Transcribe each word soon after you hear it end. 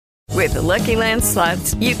With the Lucky Land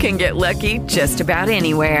Slots, you can get lucky just about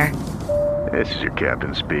anywhere. This is your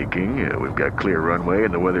captain speaking. We've got clear runway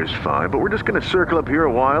and the weather's fine, but we're just going to circle up here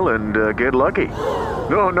a while and get lucky.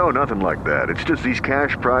 No, nothing like that. It's just these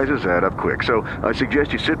cash prizes add up quick. So I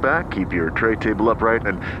suggest you sit back, keep your tray table upright,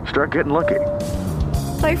 and start getting lucky.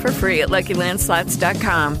 Play for free at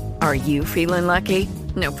LuckyLandSlots.com. Are you feeling lucky?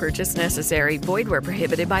 No purchase necessary. Void where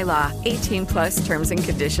prohibited by law. 18 plus terms and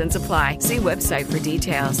conditions apply. See website for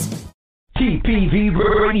details. TPV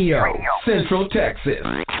Radio, Central Texas.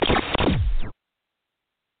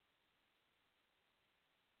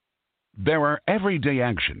 There are everyday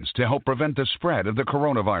actions to help prevent the spread of the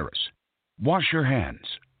coronavirus. Wash your hands.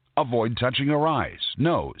 Avoid touching your eyes,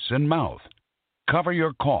 nose, and mouth. Cover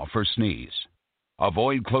your cough or sneeze.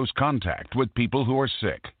 Avoid close contact with people who are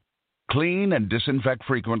sick. Clean and disinfect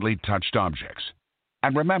frequently touched objects.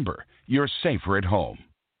 And remember, you're safer at home.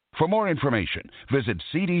 For more information, visit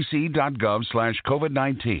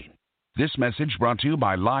cdc.gov/COVID-19. This message brought to you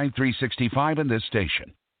by Live 365 and this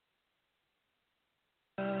station.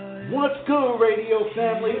 What's good, radio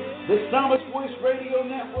family? The Psalmist Voice Radio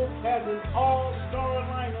Network has an all-star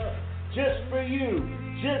lineup just for you.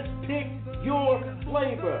 Just pick your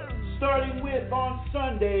flavor. Starting with on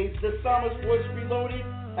Sundays, the Psalmist Voice Reloaded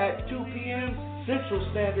at 2 p.m. Central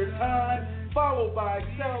Standard Time, followed by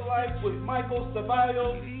Satellite with Michael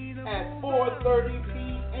Ceballos at 4:30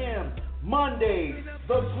 p.m. Mondays,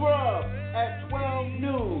 The Grub at 12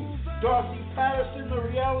 noon. Darcy Patterson, the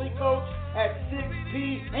reality coach, at 6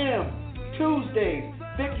 p.m. Tuesdays,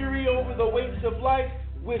 Victory Over the Weights of Life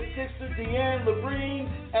with Sister Deanne Labrine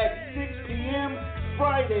at 6 p.m.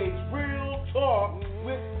 Fridays, Real Talk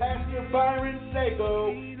with Pastor Byron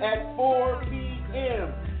Sago at 4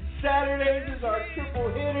 p.m. Saturdays is our triple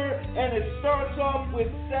hitter, and it starts off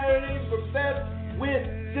with Saturdays for Best with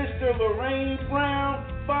Sister Lorraine Brown,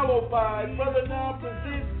 followed by Brother Now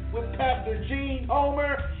Presents with Pastor Gene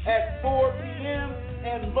Homer at 4 p.m.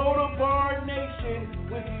 and Lodabar Nation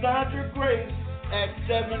with Sandra Grace at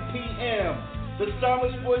 7 p.m. The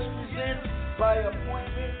Psalmist Voice presents by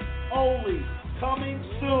appointment only. Coming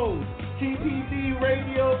soon. TPV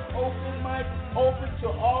Radio's open mic, open to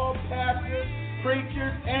all pastors,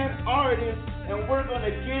 preachers, and artists, and we're going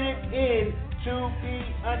to get it in to be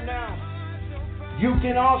announced. You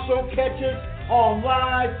can also catch us on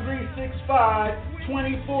Live 365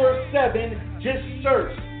 24/7. Just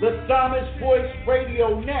search the Psalmist Voice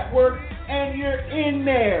Radio Network and you're in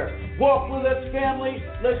there. Walk with us, family.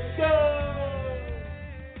 Let's go.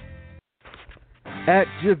 At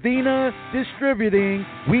Javina Distributing,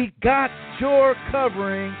 we got your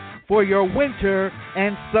covering for your winter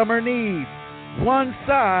and summer needs. One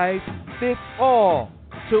size fits all.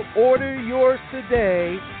 To order yours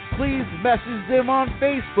today, please message them on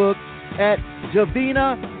Facebook at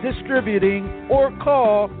Javina Distributing or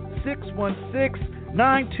call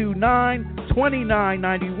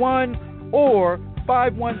 616-929-2991 or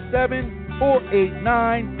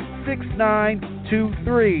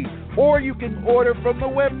 517-489-6923. Or you can order from the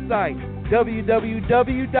website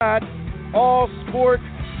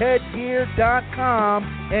www.allsportsheadgear.com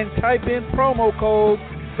and type in promo code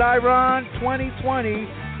Siron2020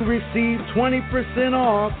 to receive 20%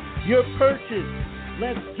 off your purchase.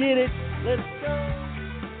 Let's get it. Let's go.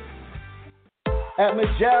 At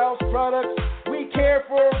Majal's Products, we care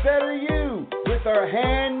for a better you with our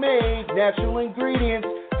handmade natural ingredients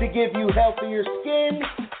to give you healthier skin,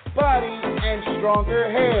 body, and stronger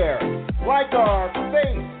hair. Like our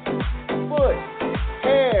face, foot,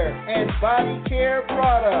 hair, and body care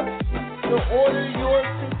products. To order yours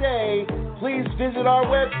today, please visit our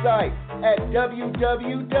website at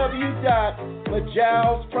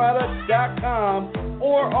www.majalsproducts.com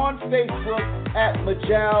or on Facebook at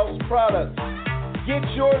Majal's Products. Get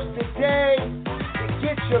yours today and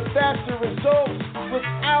get your faster results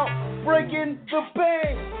without breaking the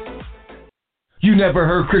bank. You never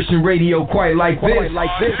heard Christian radio quite like this.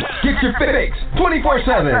 Get your fix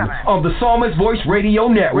 24/7 on the Psalmist Voice Radio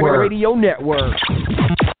Network.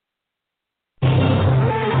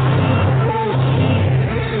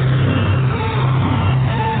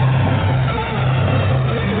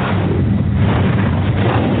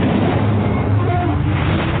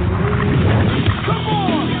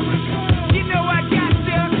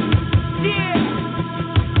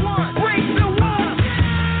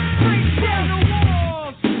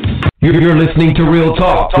 You're listening to Real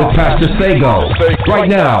Talk with Pastor Sago right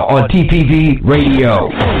now on TPV Radio.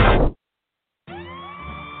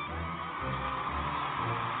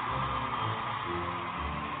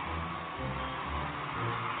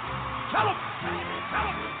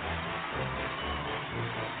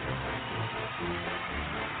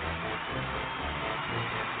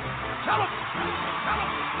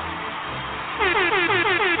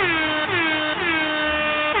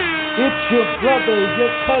 your brother, your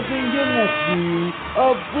cousin, your nephew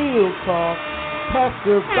of Real Talk,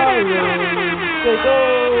 Pastor Byron Sago.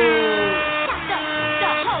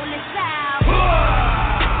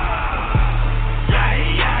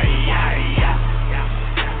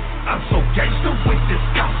 I'm so gangster with this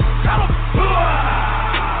gospel. Tell 'em.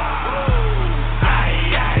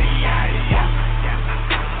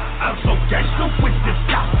 I'm so gangster with this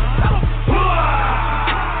gospel. Tell 'em.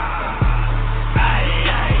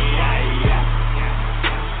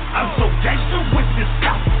 I'm so gangster with this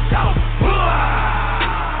gospel. Tell 'em.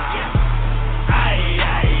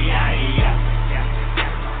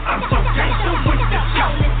 I'm so gangster with this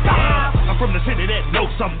gospel. I'm from the city that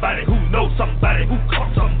knows somebody who knows somebody who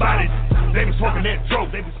caught somebody. They be smoking that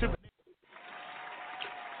dope, they be sipping.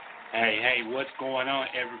 Hey, what's going on,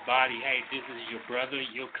 everybody? Hey, this is your brother,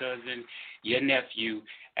 your cousin, your nephew.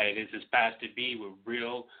 Hey, this is Pastor B with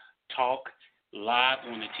Real Talk, live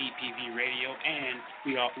on the TPV radio, and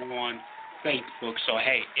we are on Facebook. So,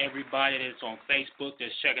 hey, everybody that's on Facebook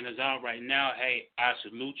that's checking us out right now, hey, I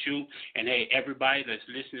salute you. And, hey, everybody that's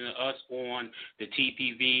listening to us on the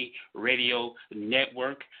TPV radio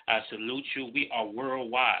network, I salute you. We are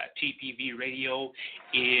worldwide. TPV radio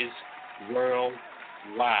is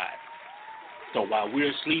worldwide. So while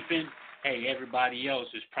we're sleeping, hey, everybody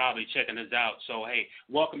else is probably checking us out. So, hey,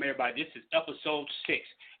 welcome, everybody. This is episode 6.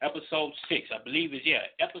 Episode 6, I believe is,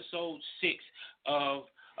 episode 6 of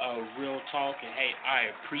Real Talk. And, hey, I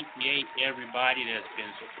appreciate everybody that's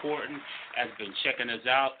been supporting, has been checking us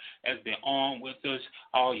out, has been on with us,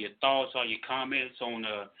 all your thoughts, all your comments on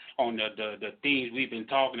the things we've been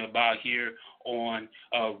talking about here on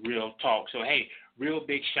Real Talk. So, hey, real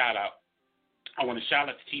big shout-out. I want to shout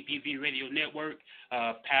out to TPV Radio Network,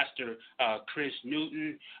 Pastor Chris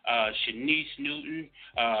Newton, Shaneisha Newton,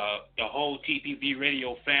 the whole TPV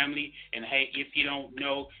Radio family. And, hey, if you don't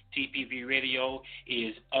know, TPV Radio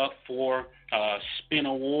is up for Spin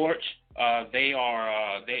Awards. They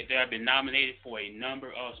have been nominated for a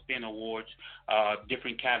number of Spin Awards,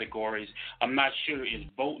 different categories. I'm not sure if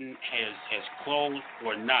voting has closed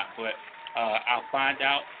or not, but I'll find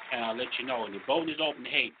out and I'll let you know. And the voting is open.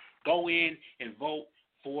 Hey, go in and vote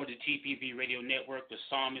for the TPV Radio Network, the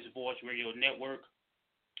Psalmist Voice Radio Network.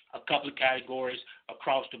 A couple of categories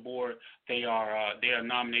across the board they are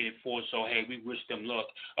nominated for. So, hey, we wish them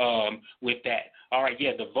luck with that. All right,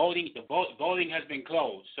 the voting has been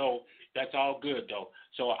closed. So that's all good though.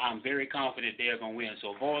 So I'm very confident they're gonna win.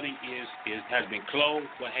 So voting has been closed.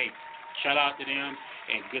 But hey, shout out to them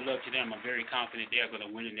and good luck to them. I'm very confident they're going to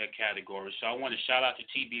win in their category. So I want to shout out to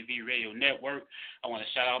TBV Radio Network. I want to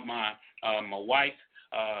shout out my wife,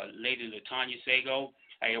 Lady Latanya Sago.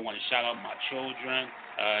 Hey, I want to shout out my children,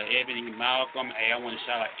 Ebony, Malcolm. Hey, I want to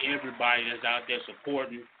shout out everybody that's out there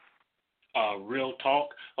supporting Real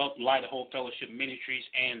Talk, Light Hope Fellowship Ministries,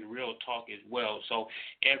 and Real Talk as well. So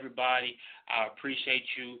everybody, I appreciate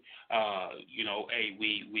you. Hey,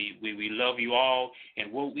 we love you all,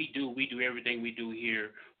 and what we do everything we do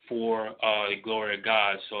here for the glory of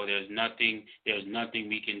God. So there's nothing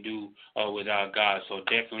we can do without God. So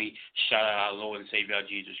definitely shout out our Lord and Savior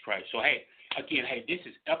Jesus Christ. So hey, again, this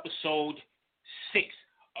is episode 6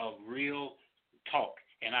 of Real Talk,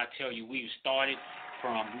 and I tell you, we started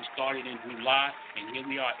in July, and here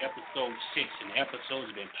we are, episode 6, and the episodes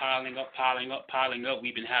have been piling up.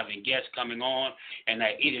 We've been having guests coming on, and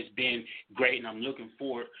it has been great, and I'm looking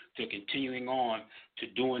forward to continuing on to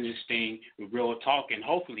doing this thing with Real Talk, and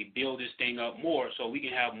hopefully build this thing up more so we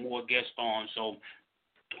can have more guests on. So,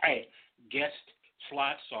 hey, guest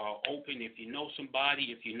slots are open. If you know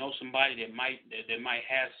somebody that might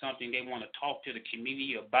have something they want to talk to the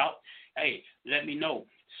community about, hey, let me know.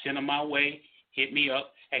 Send them my way. Hit me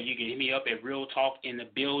up. Hey, you can hit me up at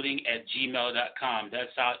realtalkinthebuilding@gmail.com.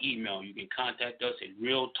 That's our email. You can contact us at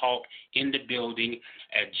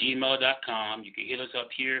realtalkinthebuilding@gmail.com. You can hit us up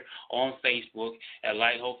here on Facebook at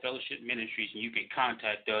Light Hope Fellowship Ministries, and you can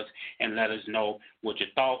contact us and let us know what your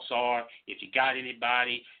thoughts are. If you got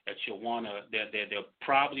anybody that they'll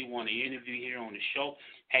probably want to interview here on the show,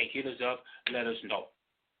 hey, hit us up. Let us know.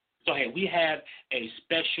 So, hey, we have a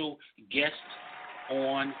special guest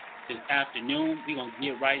on this afternoon. We're going to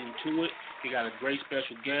get right into it. We got a great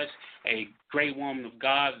special guest, a great woman of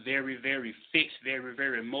God, very, very fixed, very,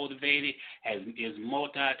 very motivated, is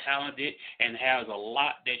multi-talented, and has a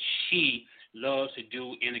lot that she loves to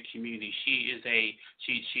do in the community.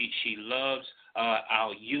 She loves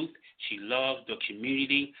our youth. She loves the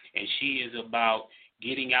community, and she is about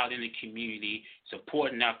getting out in the community,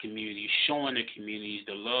 supporting our community, showing the communities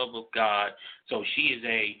the love of God. So she's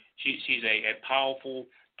a powerful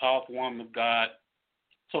woman of God.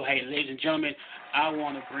 So, hey, ladies and gentlemen, I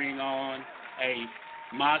want to bring on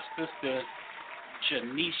my sister,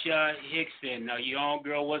 Shaneisha Hickson. Now, you on,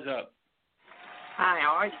 girl? What's up? Hi,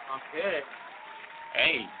 how are you? I'm good.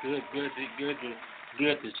 Hey,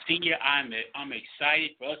 good to see you. I'm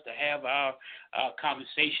excited for us to have our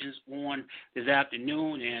conversations on this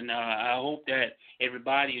afternoon, and I hope that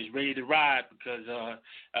everybody is ready to ride because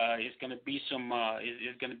it's going to be some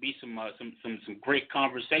great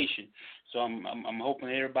conversation. So I'm hoping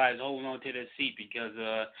everybody's holding on to their seat because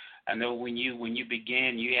I know when you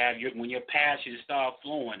begin, when your passion starts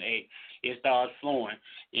flowing, it starts flowing.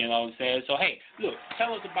 You know what I'm saying? So hey, look,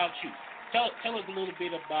 tell us about you. Tell us a little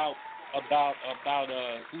bit about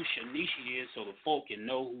who Shaneisha is so the folk can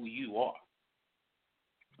know who you are.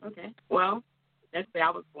 Okay. Well, let's say I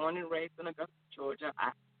was born and raised in Augusta, Georgia.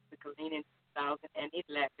 I was clean in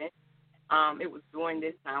 2011. It was during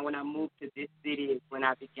this time when I moved to this city when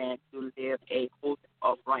I began to live a holy,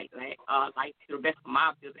 upright life to the best of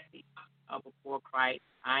my ability before Christ.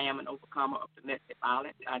 I am an overcomer of domestic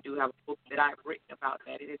violence. I do have a book that I've written about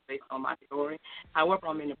that. It is based on my story. However,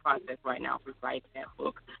 I'm in the process right now of writing that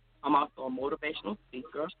book. I'm also a motivational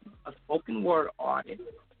speaker, a spoken word artist,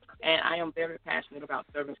 and I am very passionate about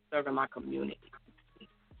serving my community.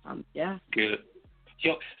 Yeah. Good.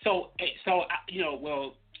 So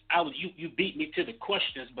you beat me to the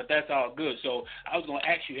questions, but that's all good. So I was gonna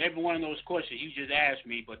ask you every one of those questions you just asked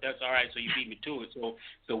me, but that's all right. So you beat me to it.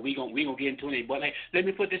 So we gonna get into it. But hey, let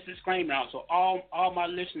me put this disclaimer out. So all my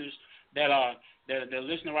listeners that are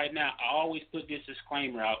listening right now, I always put this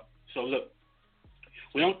disclaimer out. So look,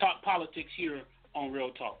 we don't talk politics here on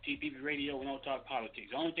Real Talk TPV Radio. We don't talk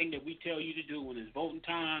politics. The only thing that we tell you to do when it's voting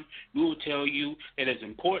time, we will tell you that it's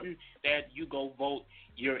important that you go vote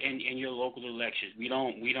in your local elections. We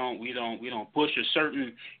don't push a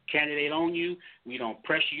certain candidate on you. We don't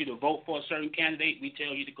pressure you to vote for a certain candidate. We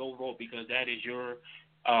tell you to go vote because that is your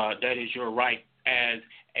right as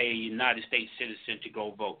a United States citizen to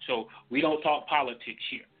go vote. So we don't talk politics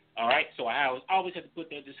here. All right, so I always have to put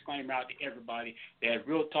that disclaimer out to everybody that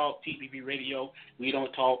Real Talk TPV Radio, we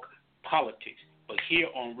don't talk politics. But here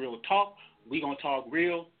on Real Talk, we going to talk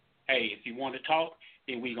real. Hey, if you want to talk,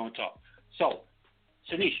 then we going to talk. So,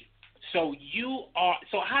 Shaneisha, so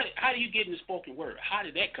how do you get in the spoken word? How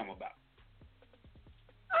did that come about?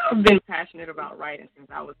 I've been passionate about writing since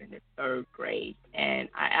I was in the third grade, and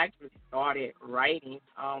I actually started writing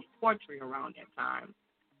poetry around that time.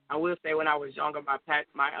 I will say when I was younger, my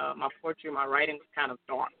poetry, my writing was kind of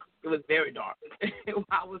dark. It was very dark.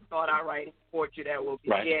 I would start out writing poetry that will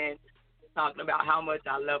begin talking about how much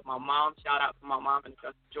I love my mom. Shout out to my mom in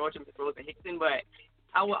Georgia, Miss Rosa Hickson. But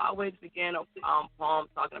I will always begin a poem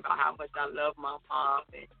talking about how much I love my mom.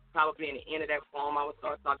 And probably in the end of that poem, I would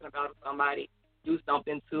start talking about if somebody do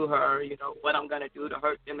something to her, what I'm going to do to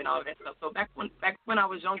hurt them and all that stuff. So back when I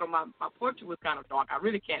was younger, my poetry was kind of dark. I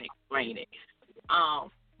really can't explain it.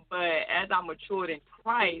 But as I matured in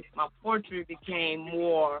Christ, my poetry became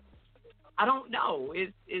more, I don't know,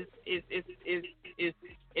 it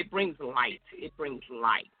brings light. It brings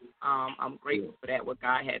light. I'm grateful for that, what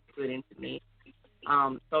God has put into me.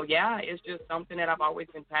 So, yeah, it's just something that I've always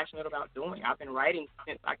been passionate about doing. I've been writing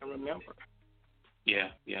since I can remember. Yeah.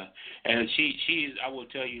 And she's, I will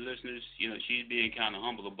tell you, listeners, she's being kind of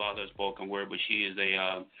humble about her spoken word, but she is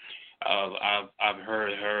I've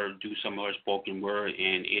heard her do some of her spoken word,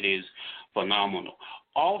 and it is phenomenal.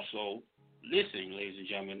 Also, listen, ladies and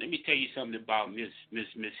gentlemen, let me tell you something about Miss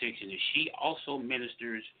Hickson. She also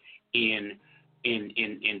ministers in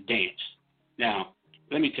dance. Now,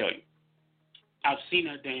 let me tell you, I've seen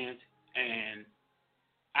her dance, and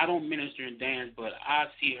I don't minister in dance, but I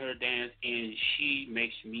see her dance, and she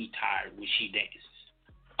makes me tired when she dances.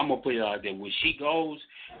 I'm gonna put it out there. When she goes,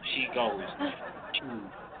 she goes.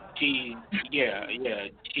 She's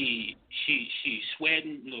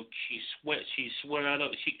sweating. Look, she sweat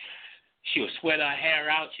out. She'll sweat her hair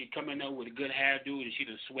out. She come in there with a good hairdo, and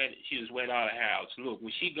she'll sweat all her hair out. So look,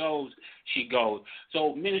 when she goes, she goes.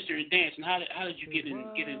 So minister and dancing, how did you get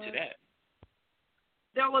into that?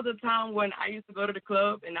 There was a time when I used to go to the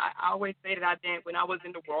club, and I always say that I danced when I was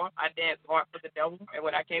in the world. I danced hard for the devil, and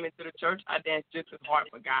when I came into the church, I danced just as hard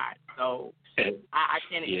for God. So I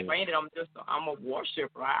can't explain it. I'm a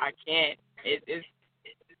worshiper. I can't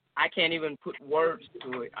even put words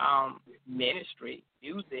to it. Ministry,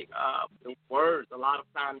 music, the words. A lot of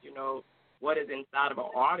times, what is inside of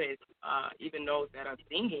an artist, even those that are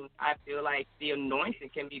singing, I feel like the anointing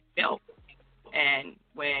can be felt. And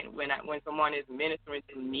when someone is ministering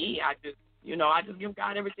to me, I just give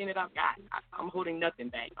God everything that I've got. I'm holding nothing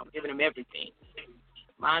back. I'm giving him everything,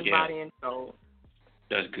 mind, body, and soul.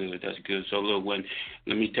 That's good. That's good. So look,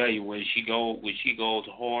 let me tell you, when she goes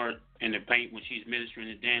hard in the paint, when she's ministering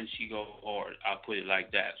the dance, she goes hard. I'll put it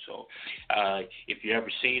like that. So, if you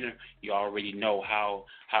ever seen her, you already know how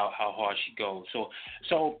hard she goes.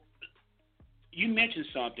 So you mentioned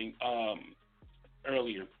something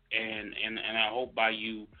earlier, and I hope by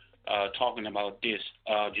you talking about this,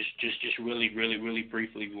 just really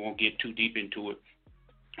briefly, we won't get too deep into it.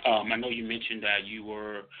 I know you mentioned that you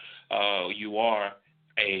are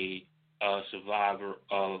a survivor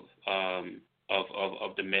of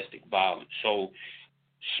domestic violence. So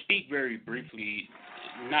speak very briefly,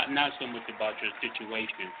 not so much about your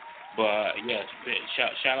situation, but yes,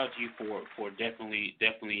 shout out to you for definitely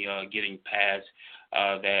getting past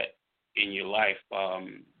that in your life.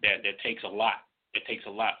 That takes a lot. It takes a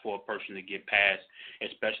lot for a person to get past,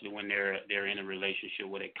 especially when they're in a relationship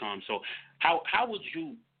where it comes. So how would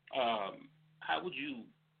you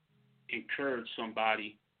encourage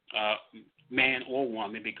somebody, man or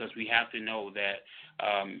woman, because we have to know that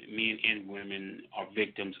men and women are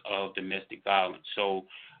victims of domestic violence. So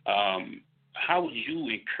how would you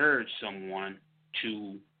encourage someone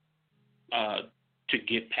to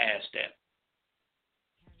get past that?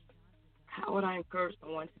 How would I encourage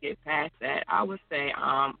someone to get past that? I would say,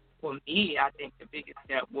 for me, I think the biggest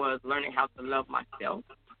step was learning how to love myself,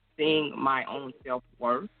 seeing my own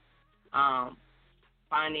self-worth,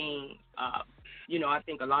 finding, I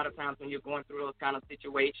think a lot of times when you're going through those kind of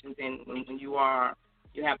situations and when you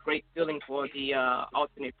have great feeling for the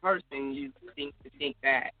alternate person, you seem to think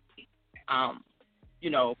that,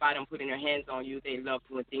 by them putting their hands on you, they love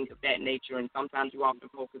you and things of that nature. And sometimes you often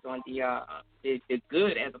focus on the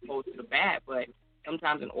good as opposed to the bad. But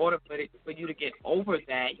sometimes in order for you to get over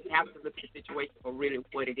that, you have to look at the situation for really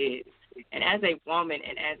what it is. And as a woman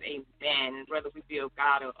and as a man, whether we be of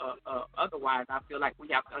God or otherwise, I feel like we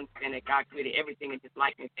have to understand that God created everything in His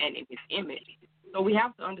likeness and in His image. So we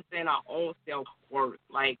have to understand our own self-worth.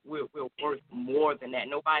 Like, we're worth more than that.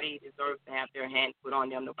 Nobody deserves to have their hands put on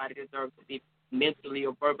them. Nobody deserves to be mentally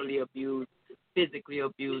or verbally abused, physically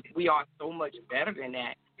abused. We are so much better than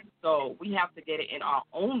that. So we have to get it in our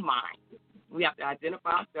own mind. We have to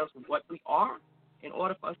identify ourselves with what we are in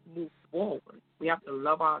order for us to move forward. We have to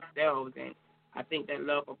love ourselves, and I think that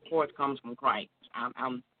love, of course, comes from Christ.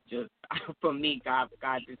 I'm just, for me, God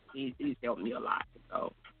just, He's helped me a lot.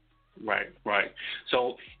 So. Right.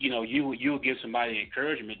 So, you give somebody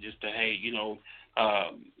encouragement just to, hey,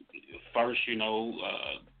 first,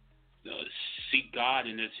 seek God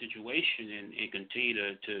in that situation and continue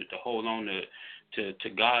to hold on to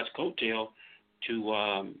God's coattail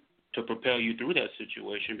to propel you through that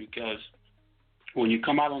situation, because when you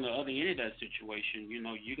come out on the other end of that situation,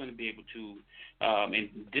 you're going to be able to, and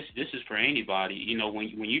this is for anybody,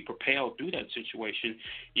 when you propel through that situation,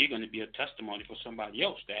 you're going to be a testimony for somebody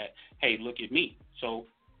else that, hey, look at me. So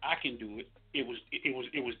I can do it. It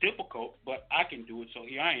was difficult, but I can do it. So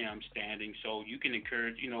here I am standing. So you can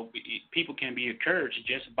encourage, people can be encouraged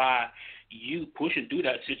just by you pushing through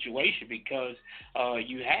that situation, because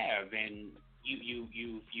you have, and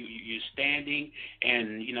you're standing,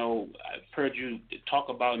 and I've heard you talk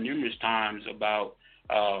about numerous times about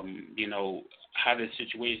how this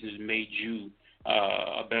situation has made you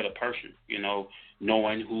a better person,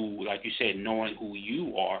 knowing who, like you said, knowing who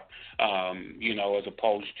you are, as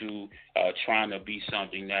opposed to trying to be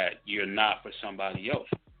something that you're not for somebody else.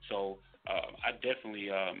 So I definitely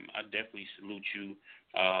salute you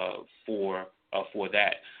for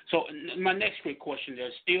that. So my next quick question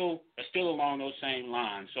is still along those same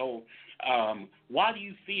lines. So why do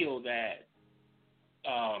you feel that?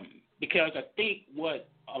 Because I think what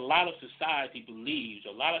a lot of society believes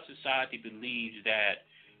that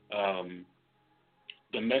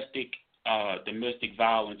domestic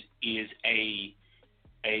violence is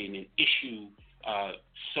an issue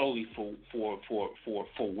solely for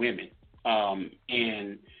women,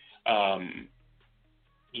 and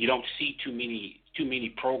you don't see too many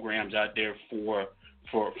programs out there for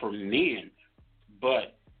men.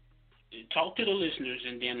 But talk to the listeners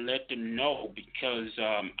and then let them know, because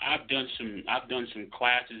I've done some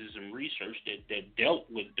classes and some research that dealt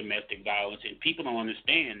with domestic violence, and people don't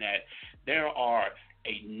understand that there are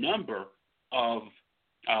a number of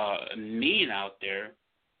men out there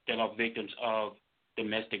that are victims of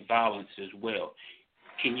domestic violence as well.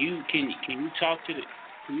 Can you talk to the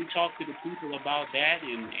people about that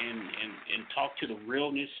and talk to the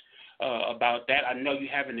realness about that? I know you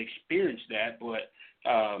haven't experienced that, but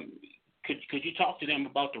could you talk to them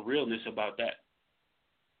about the realness about that?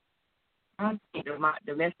 I think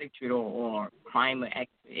domestic treatment or crime or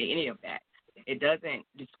any of that, it doesn't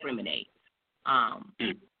discriminate.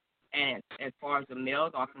 And as far as the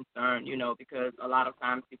males are concerned, because a lot of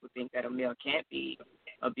times people think that a male can't be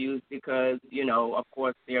abused because, of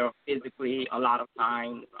course, they're physically a lot of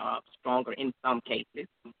times stronger in some cases,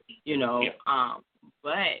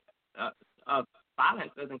 but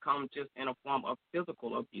violence doesn't come just in a form of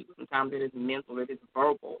physical abuse. Sometimes it is mental, it is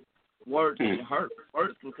verbal. Words can hurt.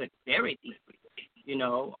 Words can cut very deeply,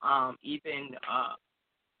 even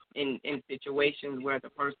in situations where the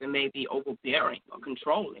person may be overbearing or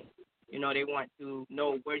controlling. They want to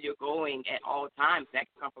know where you're going at all times. That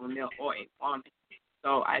can come from a male or a woman.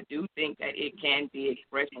 So I do think that it can be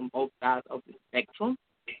expressed from both sides of the spectrum.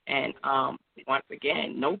 And once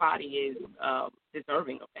again, nobody is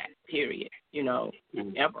deserving of that, period,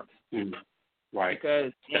 ever. Right.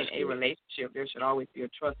 Because in a relationship, there should always be a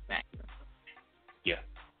trust factor. Yeah,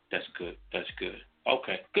 that's good.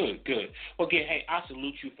 Okay, good. Well, again, hey, I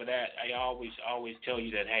salute you for that. I always tell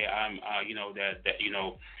you that, hey, I'm,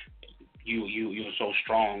 you're so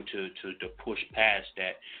strong to push past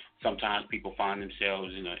that. Sometimes people find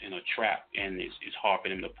themselves in a trap, and it's hard for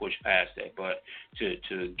them to push past that, but to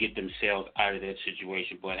get themselves out of that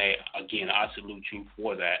situation. But hey, again, I salute you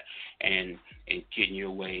for that and getting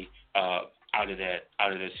your way out of that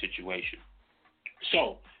situation.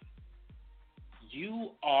 So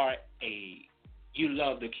you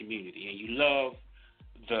love the community and you love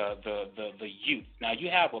the youth. Now you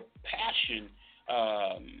have a passion.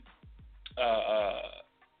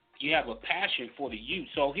 You have a passion for the youth.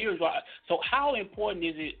 So here's why. So how important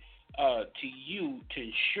is it to you to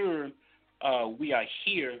ensure we are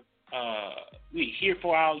here? We're here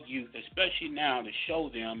for our youth, especially now, to show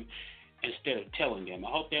them instead of telling them.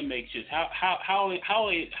 I hope that makes sense. How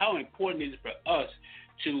important is it for us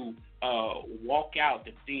to walk out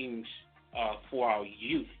the things for our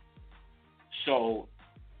youth so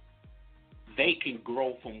they can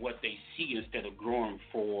grow from what they see instead of growing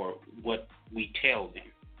for what we tell them?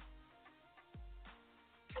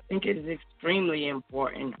 I think it is extremely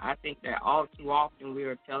important. I think that all too often we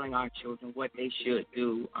are telling our children what they should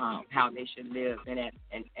do, how they should live, and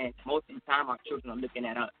most of the time our children are looking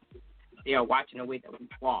at us. They are watching the way that we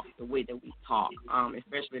walk, the way that we talk,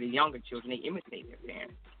 especially the younger children. They imitate their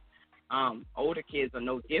parents. Older kids are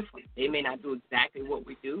no different. They may not do exactly what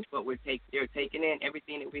we do, but they're taking in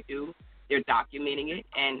everything that we do. They're documenting it,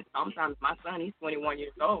 and sometimes my son, he's 21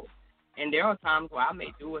 years old. And there are times where I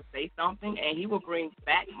may do or say something, and he will bring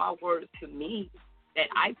back my words to me that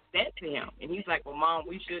I said to him. And he's like, well, Mom,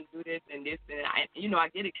 we shouldn't do this and this. And, I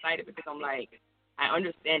get excited because I'm like, I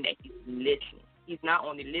understand that he's listening. He's not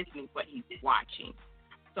only listening, but he's watching.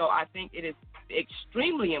 So I think it is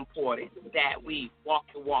extremely important that we walk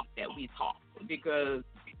the walk that we talk. Because,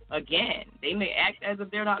 again, they may act as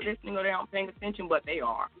if they're not listening or they're not paying attention, but they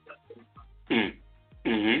are.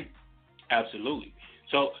 Mm-hmm. Absolutely.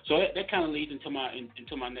 So that kind of leads into my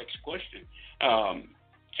next question,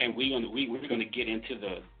 and we're gonna get into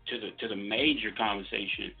the major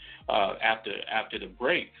conversation after the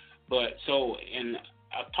break. But and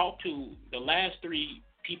I've talked to the last three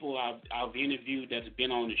people I've interviewed that's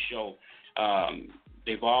been on the show.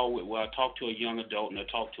 They've all I talked to a young adult and I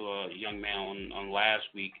talked to a young man on last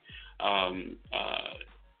week,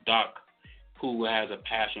 Doc, who has a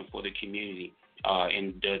passion for the community.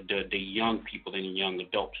 And the young people and the young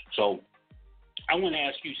adults. So I want to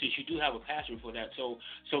ask you, since you do have a passion for that, so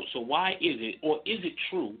why is it, or is it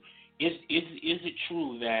true? Is it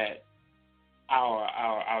true that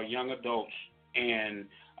our young adults and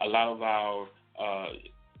a lot of our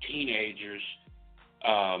teenagers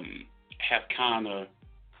have kind of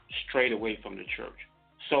strayed away from the church?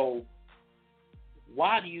 So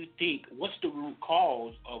why do you think? What's the root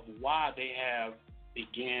cause of why they have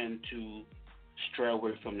began to stray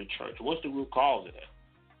away from the church? What's the root cause of that?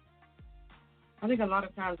 I think a lot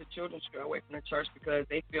of times the children stray away from the church because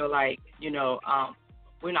they feel like,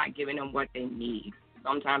 we're not giving them what they need.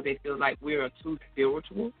 Sometimes they feel like we're too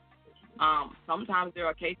spiritual. Sometimes there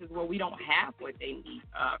are cases where we don't have what they need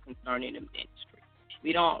concerning the ministry.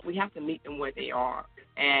 We have to meet them where they are.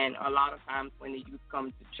 And a lot of times when the youth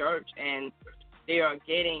come to church and they are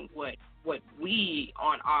getting what we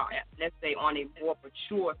on our, let's say on a more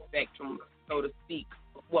mature spectrum, so to speak,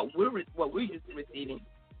 what we're just receiving,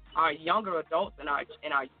 our younger adults and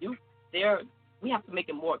our youth, we have to make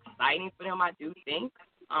it more exciting for them, I do think,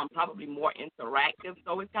 probably more interactive.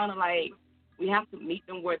 So it's kind of like we have to meet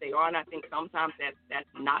them where they are, and I think sometimes that's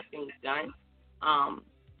not being done.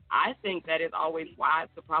 I think that it's always wise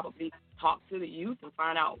to probably talk to the youth and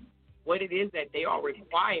find out what it is that they are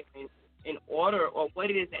requiring in order, or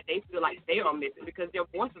what it is that they feel like they are missing, because their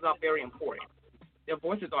voices are very important. their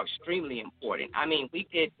voices are extremely important. I mean, we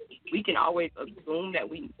can always assume that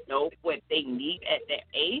we know what they need at that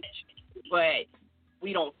age, but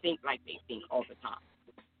we don't think like they think all the time.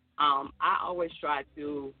 I always try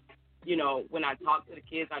to, when I talk to the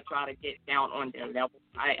kids, I try to get down on their level.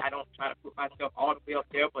 I don't try to put myself all the way up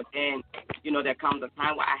there, but then, there comes a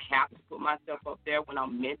time where I have to put myself up there when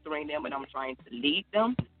I'm mentoring them and I'm trying to lead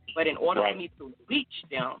them. But in order for me to reach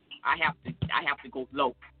them, I have to go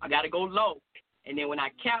low. I got to go low. And then when I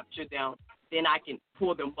capture them, then I can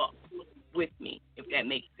pull them up with me, if that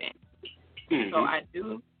makes sense. Mm-hmm. So I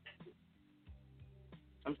do.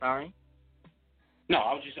 I'm sorry. No,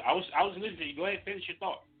 I was listening to you. Go ahead and finish your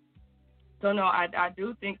thought. So no, I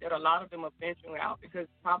do think that a lot of them are venturing out because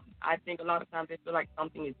I think a lot of times they feel like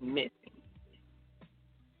something is missing,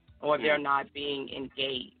 or they're not being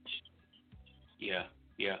engaged. Yeah.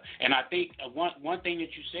 Yeah, and I think one thing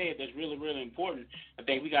that you said that's really, really important, I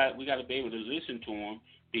think we got to be able to listen to them,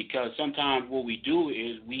 because sometimes what we do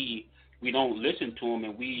is we don't listen to them,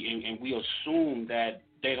 and we assume that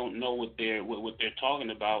they don't know what they're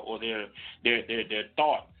talking about, or their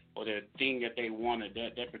thought, or their thing that they want to,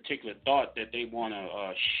 that particular thought that they want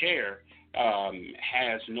to share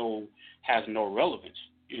has no relevance,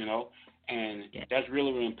 and that's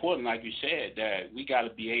really, really important. Like you said, that we got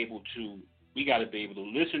to be able to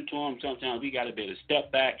listen to them. Sometimes we got to be able to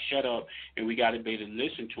step back, shut up, and we got to be able to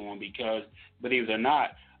listen to them, because, believe it or not,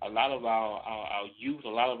 a lot of our youth, a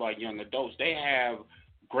lot of our young adults, they have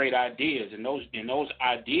great ideas, and those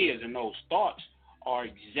ideas and those thoughts are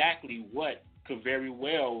exactly what could very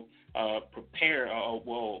well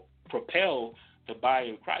propel the body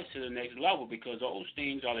of Christ to the next level, because those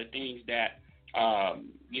things are the things that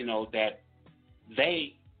that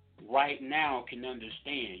they right now can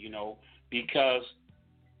understand, because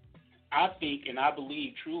I think and I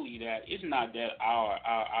believe truly that it's not that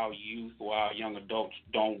our youth or our young adults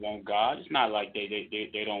don't want God. It's not like they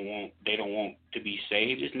don't want to be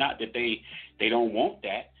saved. It's not that they don't want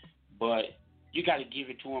that, but you got to give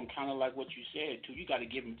it to them, kind of like what you said too. You got to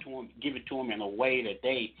give it to them in a way that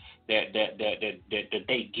they get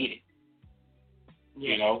it.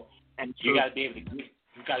 Yeah. You got to be able to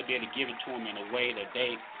give it to them in a way that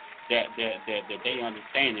they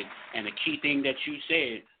understand it. And the key thing that you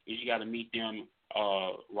said is you got to meet them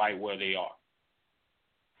right where they are.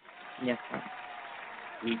 Yes, sir.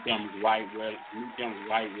 Meet them right where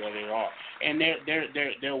they are. And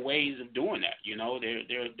there are ways of doing that.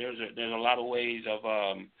 There's a lot of ways of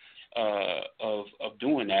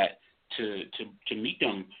doing that to meet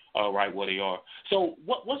them right where they are. So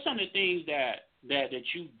what's some of the things that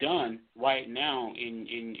you've done right now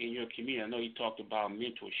in your community? I know you talked about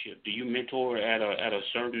mentorship. Do you mentor at a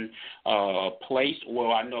certain place?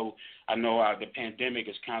 Well, I know the pandemic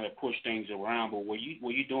has kind of pushed things around, but were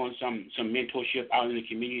you doing some mentorship out in the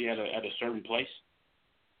community at a certain place?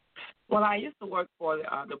 Well, I used to work for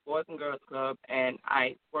the Boys and Girls Club, and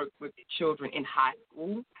I worked with children in high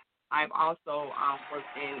school. I've also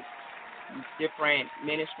worked in different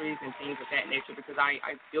ministries and things of that nature, because I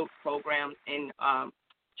built programs in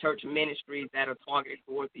church ministries that are targeted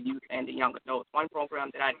towards the youth and the young adults. One program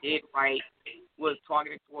that I did write was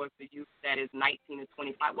targeted towards the youth that is 19 to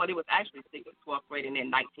 25. Well, it was actually 6th to 12th grade and then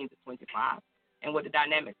 19 to 25. And what the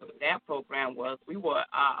dynamics of that program was, we were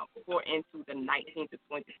pour into the 19 to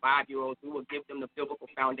 25-year-olds. We would give them the biblical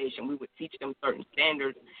foundation. We would teach them certain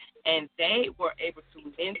standards, and they were able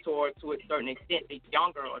to mentor to a certain extent the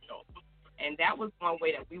younger adults. And that was one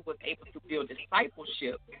way that we was able to build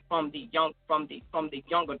discipleship from the young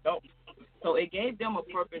adults. So it gave them a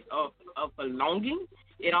purpose of belonging.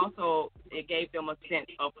 It gave them a sense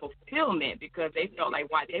of fulfillment, because they felt like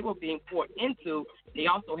while they were being poured into, they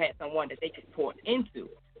also had someone that they could pour into.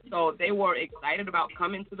 So they were excited about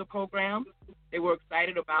coming to the program. They were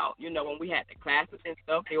excited about, when we had the classes and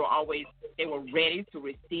stuff, they were ready to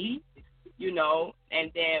receive. And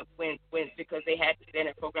then when because they had to stay in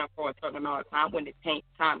the program for a certain amount of time, when the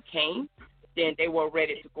time came, then they were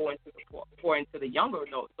ready to go into pour into the younger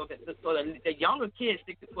adults. So the younger kids,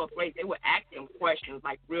 6th to 12th grade, they would ask them questions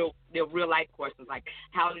like real life questions, like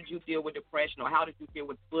how did you deal with depression, or how did you deal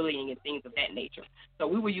with bullying and things of that nature. So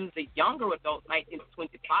we would use the younger adults, 19 to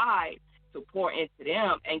 25, to pour into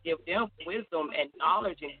them and give them wisdom and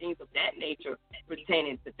knowledge and things of that nature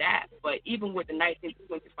pertaining to that. But even with the 19 to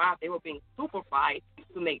 25, they were being supervised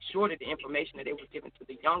to make sure that the information that they were giving to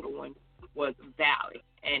the younger one was valid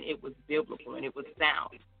and it was biblical and it was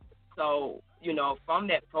sound. So, from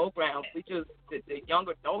that program, the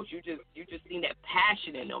younger adults, you just seen that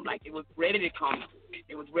passion in them, like it was ready to come.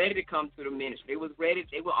 It was ready to come to the ministry.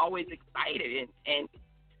 They were always excited, and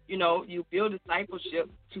you build discipleship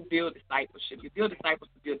to build discipleship. You build disciples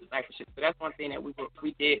to build discipleship. So that's one thing that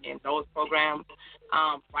we did in those programs.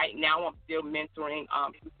 Right now, I'm still mentoring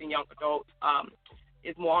youth and young adults.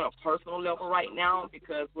 It's more on a personal level right now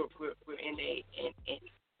because we're in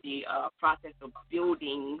the process of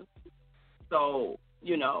building. So,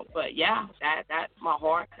 but yeah, that's my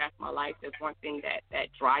heart. That's my life. That's one thing that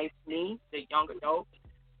drives me, the young adults,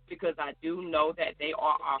 because I do know that they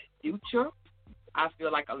are our future. I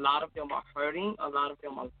feel like a lot of them are hurting, a lot of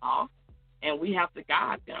them are lost, and we have to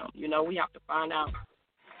guide them. We have to find out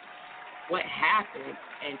what happened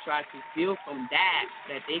and try to build from that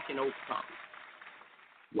they can overcome.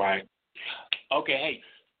 Right. Okay, hey,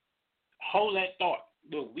 hold that thought.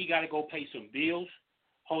 Look, we got to go pay some bills.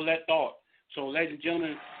 Hold that thought. So, ladies and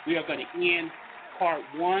gentlemen, we are going to end part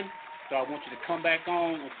 1. So I want you to come back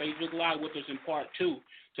on Facebook Live with us in part 2.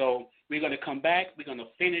 So we're going to come back. We're going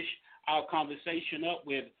to finish our conversation up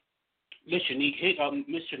with Miss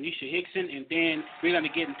Shaneisha Hickson, and then we're going to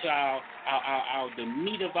get into the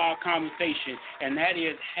meat of our conversation, and that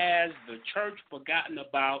is, has the church forgotten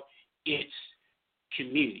about its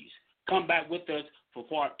communities? Come back with us for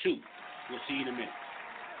part 2. We'll see you in a minute.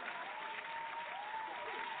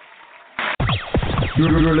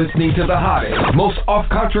 You're listening to the hottest, most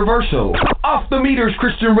off-controversial, off-the-meters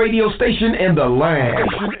Christian radio station in the land.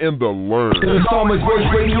 The Psalmist Voice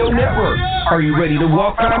Radio Network. Are you ready to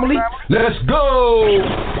walk, family? Let's go!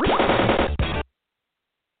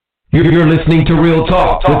 You're listening to Real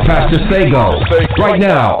Talk with Pastor Sago, right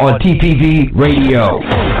now on TPV Radio.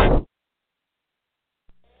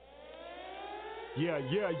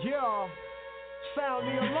 Yeah. Sound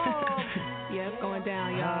the alarm. Yeah, it's going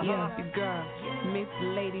down, y'all. Yeah, your girl, Miss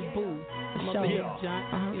Lady Boo. I'm up in this joint,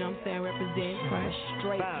 you know what I'm saying, represent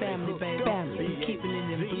straight family, baby. Family. Keeping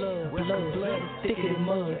it in blood is thicker than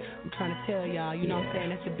mud. I'm trying to tell y'all, you know what I'm saying,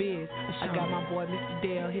 that's the biz. I got my boy, Mr.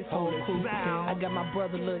 Dale, his whole crew. I got my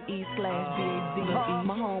brother, Lil E/BAZ.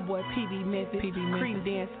 My homeboy, PB Memphis. Creep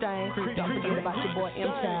Dan Stain. Don't forget about your boy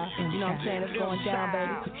M-Child. You know what I'm saying, it's going down,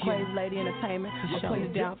 baby. Crazy Lady Entertainment. I'm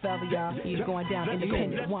putting it down forever, y'all. It's going down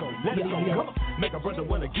independent one. Yeah. Make a brother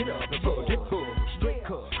wanna get up and get hooked. Straight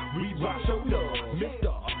cut. We rock so love. Mr.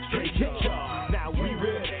 Straight hit y'all. Now we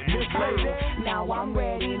ready. Miss Lady. Now I'm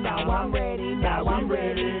ready. Now I'm ready. Now I'm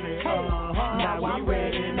ready. Hey. Now I'm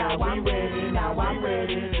ready. Now I'm ready. Now I'm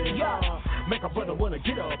ready. Yeah. Make a brother wanna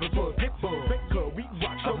get up and get bugged. Straight cut. We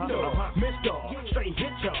rock so love. Mr. Straight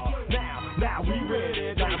hit y'all. Now we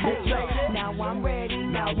ready. Now Miss Lady. Now I'm ready.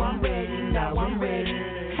 Now I'm ready. Now I'm ready.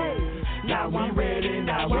 Hey. Now we ready,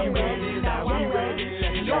 now we ready, now we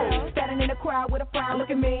ready. Yo, standing in the crowd with a frown,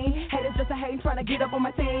 look at me. Haters just a hating, trying to get up on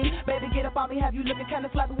my team. Baby, get up on me, have you looking kind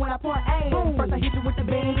of sloppy when I point aim. First I hit you with the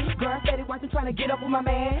beam. Girl, steady watching, trying to get up with my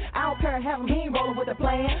man. I don't care, have him, he ain't rolling with a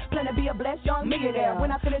plan. Plan to be a blessed young millionaire.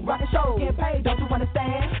 When I finish rocking shows, get paid, don't you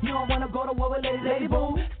understand? You don't want to go to war with Lady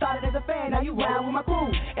Boo. Started as a fan, now you ride with my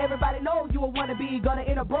crew. Everybody knows you a wannabe, gonna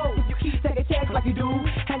enter bro. If you keep taking checks like you do.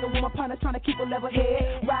 Hanging with my partners, trying to keep a level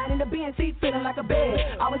head. Riding in the Benz seat, feeling like a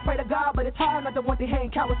bed. Always pray to God, but it's hard not to want to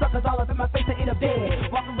hang cowards suckers all up in my face and in a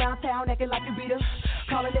bed. Walking around town acting like you beat us.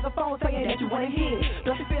 Call a nigga phone saying that you wanna hit.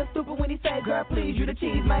 Don't you feel stupid when he say, girl, please, you the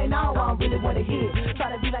cheese, man? No, I don't really wanna hit.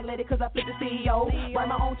 Try to be like lady cause I flip the CEO. Write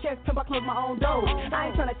my own checks, pimp, I close my own doors. I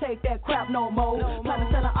ain't trying to take that crap no more. Plan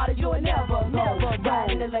to sell an audit, you will never know.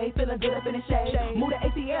 Riding in the lane, feeling good up in the shade. Move to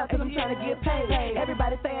ATL cause I'm trying to get paid.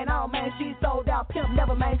 Everybody saying, oh man, she's sold out. Pimp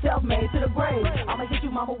never made self-made to the grave. I'ma hit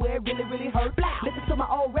you, mama, where it really, really hurt. Listen to my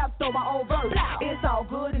old rap, stole my old verse. It's all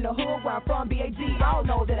good in the hood where I'm from, BAG. All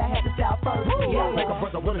know that I had to style first. Yeah. Like a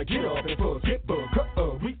brother wanna get up and get bug.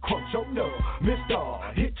 We crunk your love.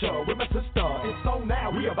 Mr. Hit ya with my sister. It's on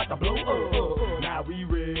now, we about to blow up. Now we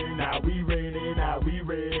ready, now we ready, now we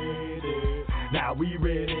ready. Now we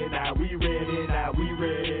ready, now we ready, now we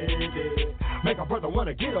ready. Make a brother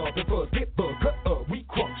wanna get up and get bug. We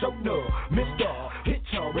crunk your love. Mr. Hit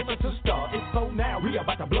ya with my sister. It's on now, we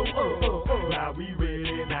about to blow up. Now we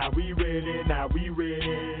ready, now we ready, now we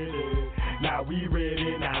ready. Now we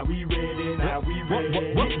ready, now we ready, now we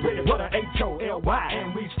ready. What a H-O-L-Y,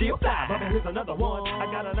 and we still fly. But here's another one. I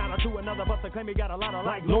got an honor to another buster claim he got a lot of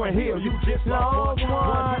like Lauryn Hill. You just lost one.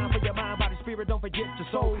 One time for your mind, body, spirit, don't forget your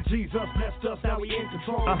soul. Jesus blessed us, now we in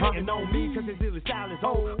control. Hating on me, cause his silly style is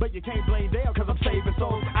old. But you can't blame Dale, cause I'm saving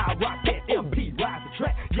souls. I rock that MP, ride the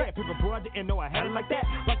track. Yeah, people, bro, I didn't know I had it like that.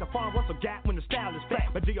 Like the farm Russell got when the style is fat.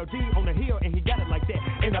 But D.O.D. on the hill, and he got it like that.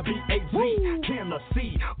 And I B-A-Z,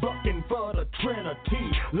 Tennessee, bucking for the Trinity,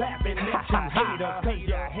 laughing at you haters say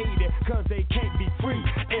you hate it, cause they can't be free.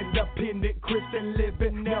 Independent Christian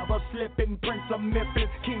living, never slipping. Prince of Memphis,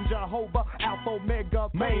 King Jehovah, Alpha Omega.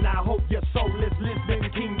 Man, I hope your soul is listening.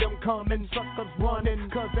 Kingdom coming, suckers running,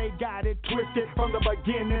 cause they got it twisted from the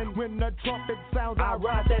beginning. When the trumpet sounds, I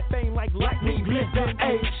ride that thing like lightning. Listen,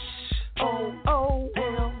 H-O-O-L-Y-S-O-U-T-H.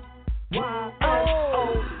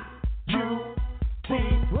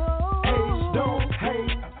 Don't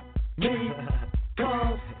hate me,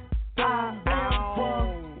 cause I am from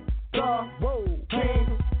the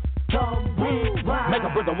kingdom. We ride. Make a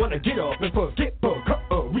brother wanna get up and forget book.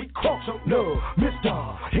 We cross on no,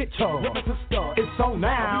 Mr. Hitcho, with my sister. It's on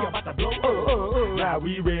now. We about to blow. Now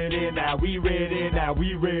we ready. Now we ready. Now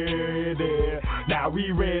we ready. Now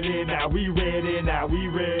we ready. Now we ready. Now we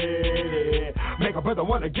ready. Make a brother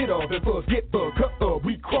wanna get up and forget book.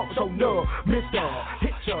 We cross on no, Mr.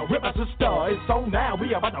 Hitcho, with my sister. It's on now.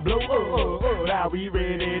 We about to blow. Now we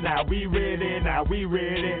ready. Now we ready. Now we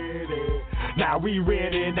ready. Now we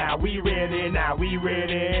ready. Now we ready. Now we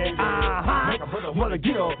ready. Make a brother wanna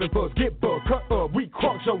get up and forget book. We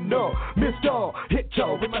cross on no, Mr.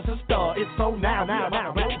 Hitcho, with my sister. It's on now.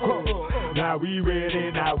 Now we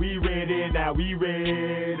ready. Now we ready. Now we ready.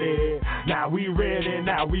 Now we ready.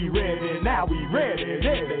 Now we ready. Now we ready.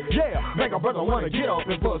 Yeah. Make a brother wanna get up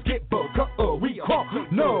and forget book. We cross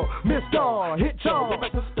no, Mr. Hitcho, with my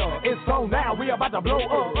sister. It's on now. We about to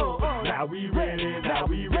blow. Now we ready. Now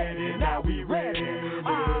we ready. Now we ready.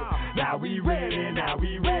 Now we ready. Now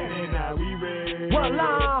we ready. Now we ready.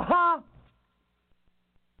 Voila.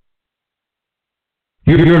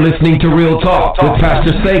 You're listening to Real Talk with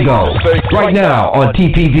Pastor Sago right now on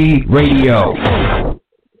TPV Radio.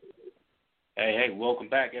 Hey, welcome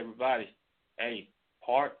back, everybody. Hey,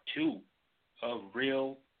 part 2 of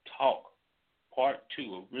Real Talk. Part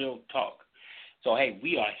 2 of Real Talk. So, hey,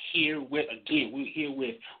 we are here with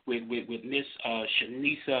Miss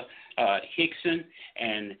Shaneisha Hickson,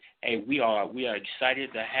 and hey, we are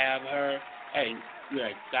excited to have her. Hey, we are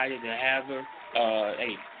excited to have her.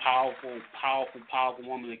 A powerful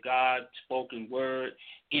woman of God, spoken word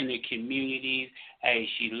in the communities. Hey,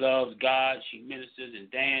 she loves God. She ministers and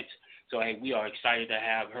dance. So, hey, we are excited to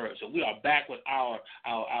have her. So we are back with our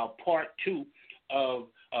part 2 of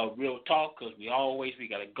Real Talk, because we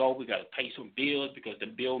got to go. We got to pay some bills, because the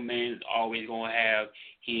bill man is always going to have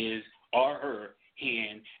his or her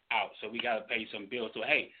hand out. So we got to pay some bills. So,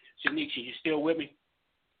 hey, Shaneisha, you still with me?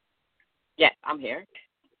 Yes, I'm here.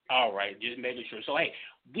 All right, just making sure. So, hey,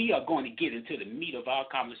 we are going to get into the meat of our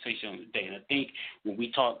conversation today. And I think when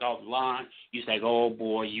we talked offline, you said, "Oh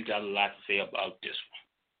boy, you got a lot to say about this one."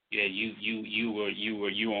 Yeah, you were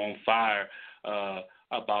on fire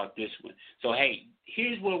about this one. So, hey,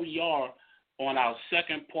 here's where we are on our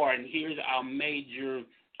second part, and here's our major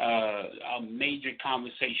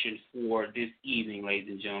conversation for this evening, ladies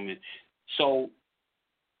and gentlemen. So,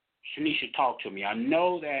 Shaneisha, talk to me. I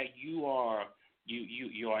know that you are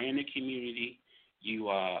in the community. You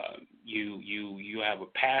have a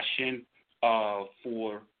passion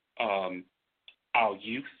for our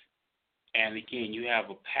youth, and again, you have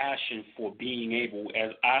a passion for being able,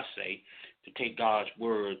 as I say, to take God's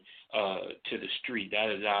word to the street. That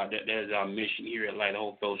is our mission here at Light of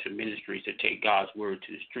Hope Fellowship Ministries, to take God's word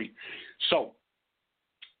to the street. So,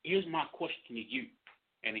 here's my question to you.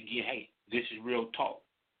 And again, hey, this is Real Talk.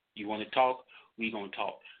 You want to talk? We're going to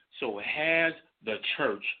talk. So, has the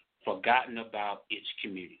church forgotten about its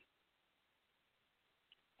community?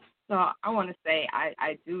 So I want to say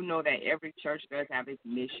I do know that every church does have its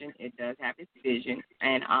mission. It does have its vision.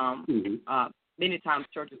 And many times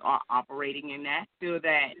churches are operating in that. I feel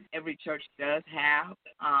that every church does have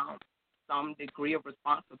some degree of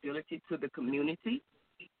responsibility to the community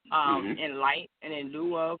in light and in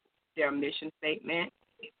lieu of their mission statement.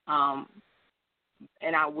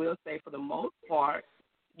 And I will say, for the most part,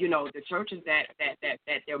 you know, the churches that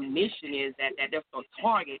their mission is that they're so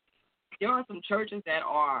target, there are some churches that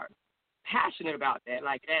are passionate about that,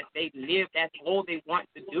 like that they live, that's all they want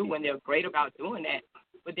to do, and they're great about doing that.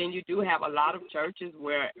 But then you do have a lot of churches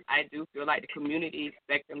where I do feel like the community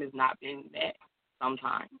spectrum is not being met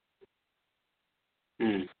sometimes.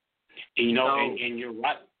 And, you know, so, and you're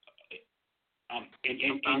right. And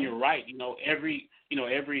you're right. Every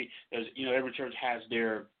church has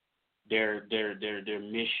their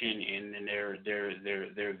mission and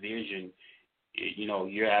their vision. You know,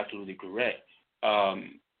 you're absolutely correct.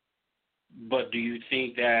 But do you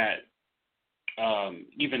think that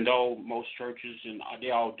even though most churches and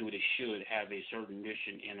they all do, they should have a certain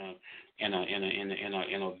mission in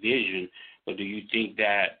a vision, but do you think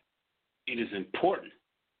that it is important?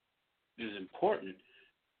 It is important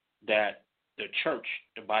that the church,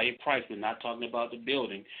 the body of Christ, we're not talking about the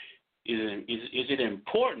building, is it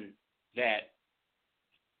important that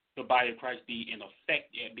the body of Christ be an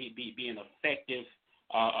effective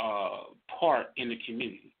part in the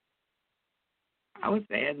community? I would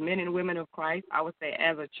say as men and women of Christ, I would say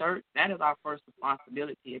as a church, that is our first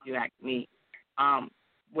responsibility, if you ask me.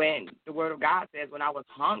 When the Word of God says, when I was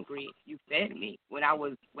hungry, you fed me. When I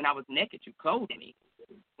was naked, you clothed me.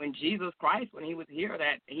 When Jesus Christ, when he was here,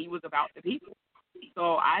 that he was about the people.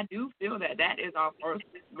 So I do feel that is our first,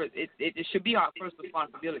 it should be our first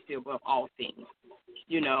responsibility above all things.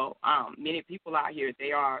 You know, many people out here,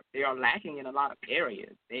 they are lacking in a lot of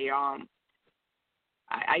areas.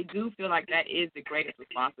 I do feel like that is the greatest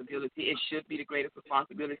responsibility. It should be the greatest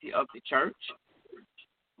responsibility of the church.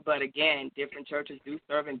 But again, different churches do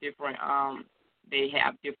serve in different, they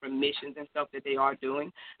have different missions and stuff that they are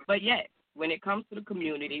doing. But yet, when it comes to the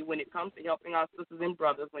community, when it comes to helping our sisters and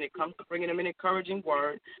brothers, when it comes to bringing them an encouraging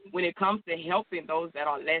word, when it comes to helping those that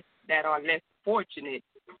are less fortunate,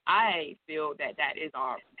 I feel that is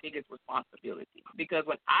our biggest responsibility. Because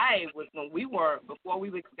before we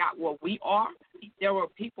got what we are, there were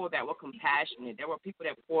people that were compassionate. There were people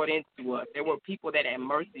that poured into us. There were people that had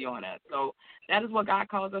mercy on us. So that is what God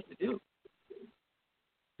calls us to do.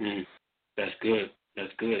 That's good.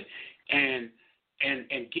 That's good. And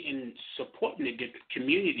supporting the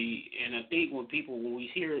community, and I think when we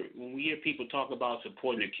hear people talk about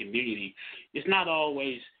supporting the community, it's not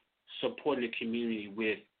always supporting the community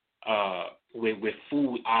with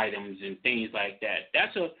food items and things like that.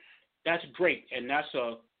 That's great, and that's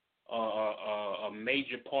a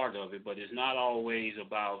major part of it. But it's not always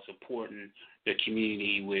about supporting the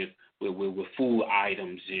community with food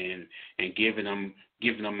items and giving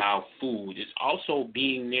them out food. It's also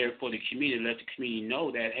being there for the community, let the community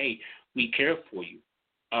know that, hey, we care for you.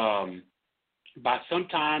 By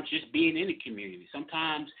sometimes just being in the community.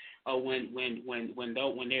 Sometimes when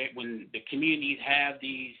the communities have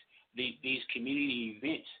these community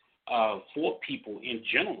events for people in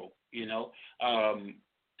general, you know,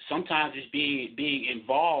 sometimes it's being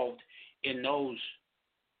involved in those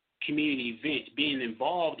community events, being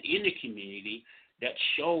involved in the community that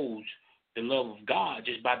shows the love of God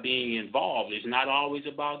just by being involved. It's not always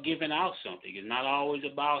about giving out something. It's not always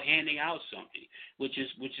about handing out something, which is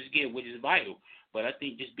vital. But I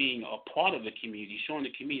think just being a part of the community, showing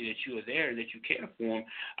the community that you are there and that you care for them,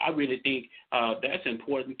 I really think that's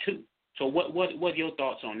important too. So what are your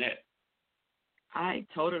thoughts on that? I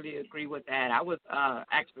totally agree with that. I was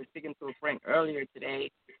actually speaking to a friend earlier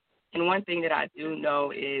today, and one thing that I do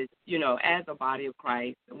know is, you know, as a body of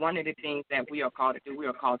Christ, one of the things that we are called to do, we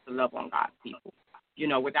are called to love on God's people. You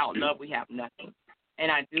know, without love, we have nothing. And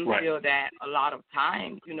I do feel that a lot of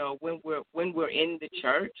times, you know, when we're in the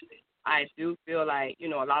church, I do feel like, you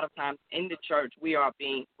know, a lot of times in the church we are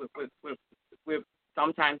we're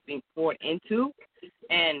sometimes being poured into,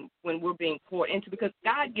 and when we're being poured into, because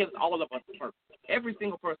God gives all of us a purpose. Every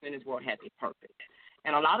single person in this world has a purpose.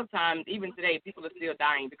 And a lot of times, even today, people are still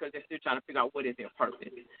dying because they're still trying to figure out what is their purpose.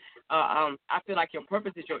 I feel like your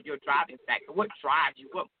purpose is your driving factor. What drives you?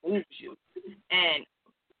 What moves you? And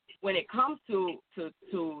when it comes to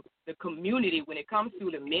the community, when it comes to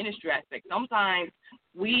the ministry aspect, sometimes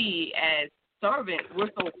we as servants, we're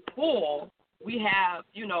so full. We have,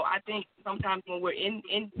 you know, I think sometimes when we're in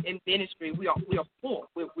ministry, we are full.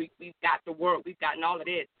 We've got the word, we've gotten all of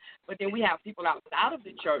this. But then we have people outside of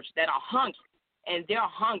the church that are hungry, and they're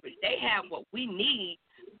hungry. They have what we need,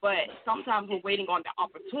 but sometimes we're waiting on the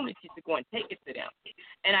opportunity to go and take it to them.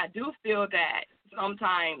 And I do feel that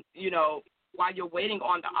sometimes, you know, while you're waiting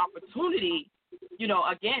on the opportunity, you know,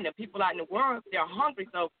 again, the people out in the world, they're hungry.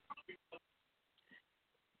 So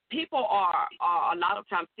people are a lot of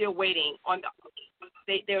times still waiting on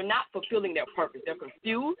they're not fulfilling their purpose. They're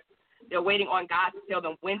confused. They're waiting on God to tell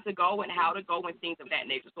them when to go and how to go and things of that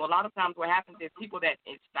nature. So a lot of times what happens is people that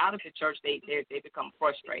inside of the church, they become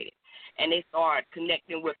frustrated, and they start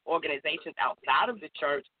connecting with organizations outside of the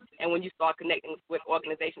church. And when you start connecting with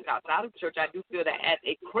organizations outside of the church, I do feel that as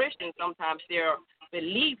a Christian, sometimes their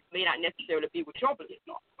beliefs may not necessarily be what your beliefs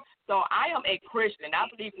are. So I am a Christian. I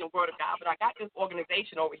believe in the Word of God, but I got this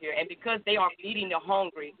organization over here, and because they are feeding the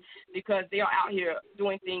hungry, because they are out here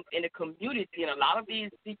doing things in the community, and a lot of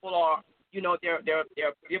these people are, you know, their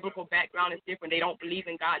biblical background is different. They don't believe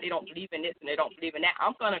in God. They don't believe in this, and they don't believe in that.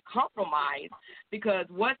 I'm going to compromise because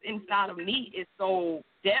what's inside of me is so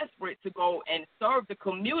desperate to go and serve the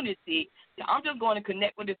community that I'm just going to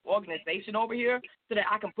connect with this organization over here so that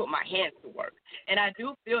I can put my hands to work. And I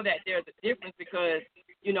do feel that there's a difference because,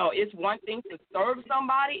 you know, it's one thing to serve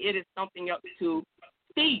somebody. It is something else to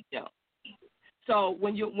feed them. So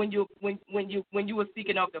when you were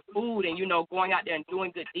speaking of the food and going out there and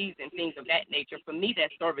doing good deeds and things of that nature, for me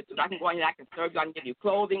that's servitude. I can go out here, I can serve you, I can give you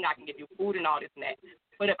clothing, I can give you food and all this and that.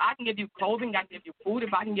 But if I can give you clothing, I can give you food.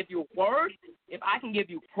 If I can give you a word, if I can give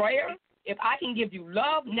you prayer, if I can give you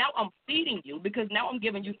love, now I'm feeding you because now I'm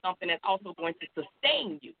giving you something that's also going to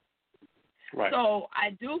sustain you. Right. So I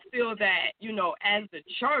do feel that, as the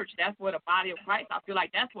church, that's where the body of Christ, I feel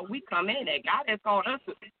like that's where we come in at. God has called us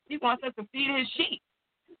he wants us to feed his sheep.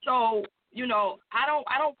 So, I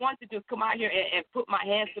don't want to just come out here and put my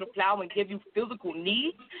hands to the plow and give you physical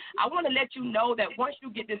needs. I want to let you know that once you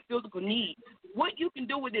get this physical need, what you can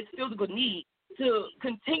do with this physical need to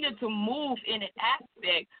continue to move in an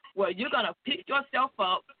aspect where you're going to pick yourself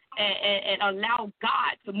up and allow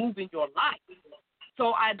God to move in your life.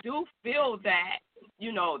 So I do feel that,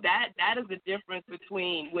 that is the difference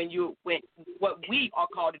between what we are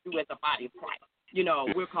called to do as a body of Christ.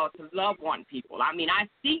 We're called to love one people. I mean, I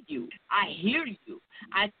see you. I hear you.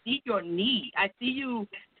 I see your need. I see you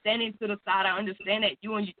standing to the side. I understand that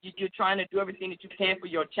you're trying to do everything that you can for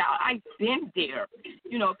your child. I've been there.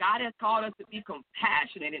 God has called us to be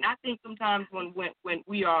compassionate. And I think sometimes when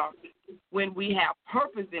we have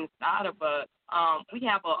purpose inside of us, we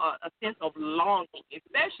have a sense of longing,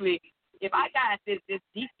 especially if I got this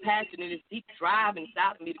deep passion and this deep drive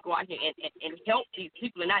inside of me to go out here and help these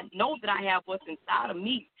people, and I know that I have what's inside of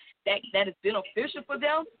me that is beneficial for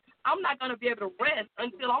them, I'm not going to be able to rest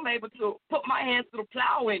until I'm able to put my hands to the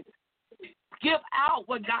plow and give out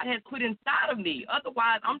what God has put inside of me.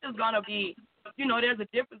 Otherwise, I'm just going to be, there's a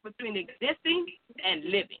difference between existing and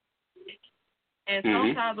living. And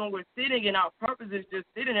sometimes when we're sitting and our purpose is just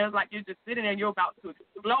sitting there, it's like you're just sitting there and you're about to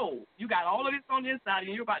explode. You got all of this on the inside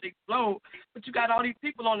and you're about to explode, but you got all these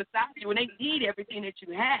people on the side of you and they need everything that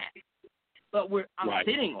you have. But I'm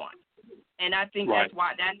sitting on it. And I think that's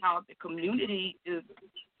how the community is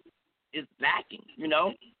lacking,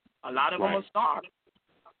 A lot of them are starved.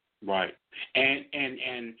 Right.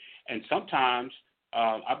 And sometimes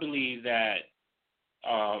I believe that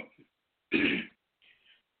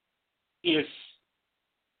it's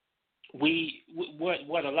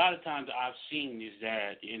what a lot of times I've seen is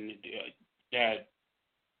that that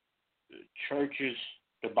churches,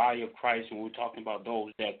 the body of Christ, and we're talking about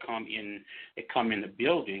those that come in the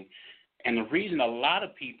building, and the reason a lot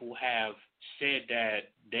of people have said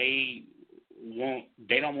that they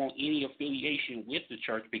don't want any affiliation with the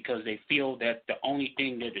church because they feel that the only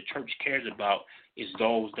thing that the church cares about is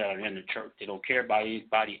those that are in the church. They don't care about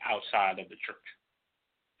anybody outside of the church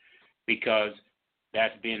because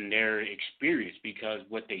that's been their experience, because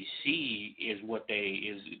what they see is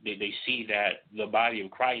they see that the body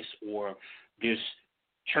of Christ or this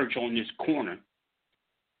church on this corner,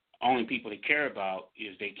 only people they care about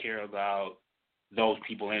is they care about those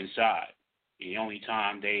people inside. The only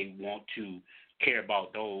time they want to care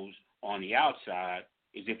about those on the outside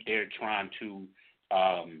is if they're trying to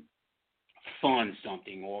fund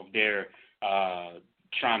something, or if they're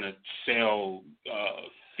trying to sell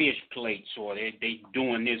fish plates, or they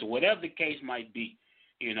doing this, or whatever the case might be.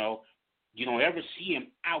 You don't ever see them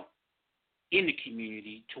out in the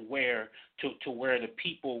community to where the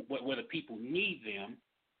people need them,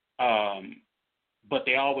 but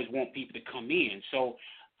they always want people to come in. So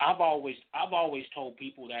I've always told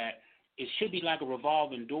people that it should be like a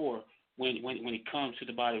revolving door when it comes to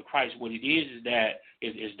the body of Christ. What it is that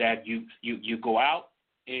you go out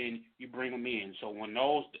and you bring them in. So when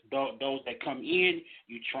those that come in,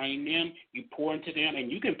 you train them, you pour into them,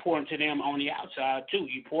 and you can pour into them on the outside too.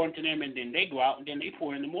 You pour into them, and then they go out, and then they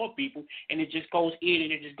pour into more people, and it just goes in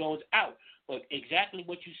and it just goes out. But exactly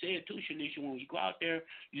what you said too, Shaneisha, when you go out there,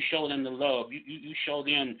 you show them the love. You show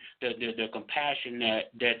them the compassion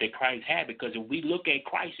that Christ had. Because if we look at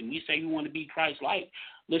Christ and we say we want to be Christ-like,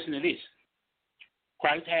 listen to this.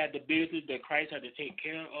 Christ had the business that Christ had to take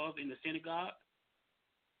care of in the synagogue.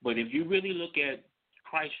 But if you really look at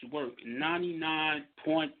Christ's work,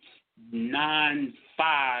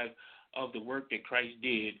 99.95 of the work that Christ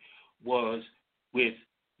did was with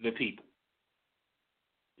the people.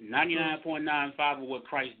 99.95 of what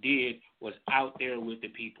Christ did was out there with the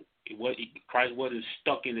people. Christ wasn't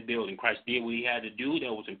stuck in the building. Christ did what he had to do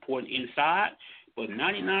that was important inside, but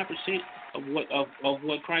 99% of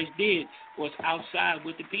what Christ did was outside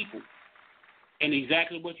with the people. And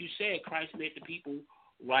exactly what you said, Christ met the people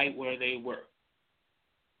right where they were.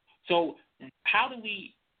 So how do you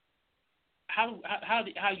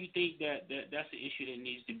think that's the issue that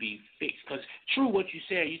needs to be fixed? Because true what you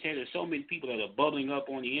said there's so many people that are bubbling up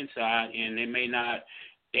on the inside, and they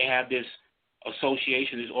have this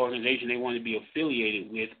association, this organization they want to be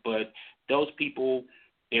affiliated with, but those people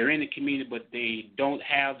they're in the community, but they don't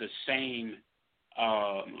have the same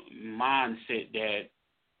mindset that,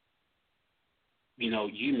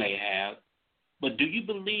 you may have. But do you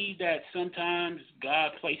believe that sometimes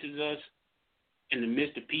God places us in the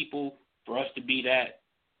midst of people for us to be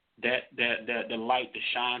the light to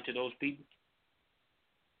shine to those people?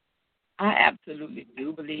 I absolutely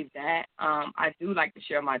do believe that. I do like to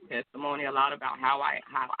share my testimony a lot about how I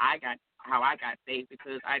got saved,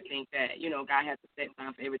 because I think that, God has to set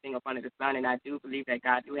time for everything up under the sun, and I do believe that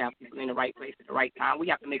God do have people in the right place at the right time. We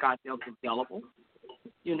have to make ourselves available.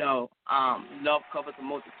 Love covers a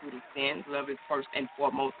multitude of sins. Love is first and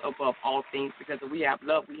foremost above all things, because if we have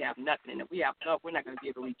love, we have nothing. And if we have love, we're not going to be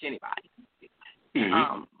able to reach anybody.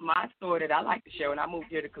 Mm-hmm. My story that I like to share, when I moved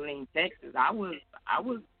here to Killeen, Texas, I was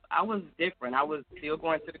different. I was still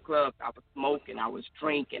going to the clubs. I was smoking. I was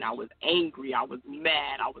drinking. I was angry. I was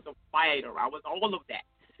mad. I was a fighter. I was all of that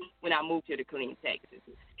when I moved here to Killeen, Texas.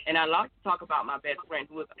 And I like to talk about my best friend,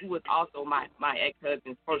 who was also my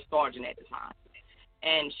ex-husband's first sergeant at the time.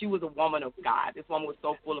 And she was a woman of God. This woman was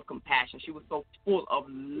so full of compassion. She was so full of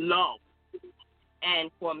love.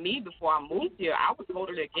 And for me, before I moved here, I was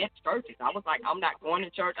totally against churches. I was like, I'm not going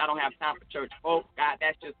to church. I don't have time for church folks. God,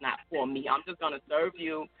 that's just not for me. I'm just going to serve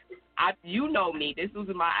you. You know me. This was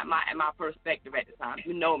my perspective at the time.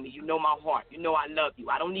 You know me. You know my heart. You know I love you.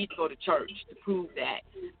 I don't need to go to church to prove that,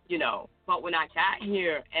 But when I got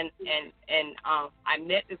here and I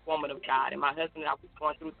met this woman of God, and my husband and I was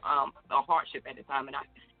going through a hardship at the time, and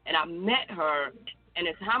I met her. And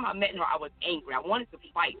the time I met her, I was angry. I wanted to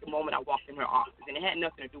fight the moment I walked in her office, and it had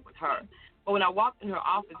nothing to do with her. But when I walked in her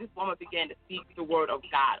office, this woman began to speak the word of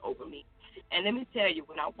God over me. And let me tell you,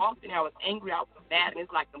 when I walked in there, I was angry, I was mad, and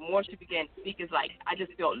it's like the more she began to speak, it's like I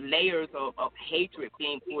just felt layers of hatred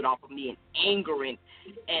being pulled off of me, and anger, and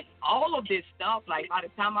all of this stuff. Like, by the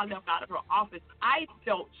time I left out of her office, I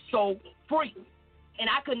felt so free. And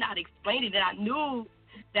I could not explain it, and I knew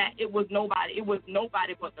that it was nobody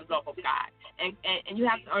but the love of God. And you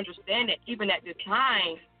have to understand that even at this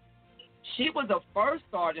time, she was a first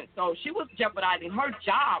sergeant, so she was jeopardizing her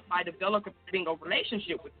job by developing a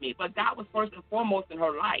relationship with me. But God was first and foremost in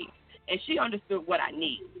her life, and she understood what I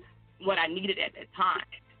needed at that time.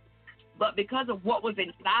 But because of what was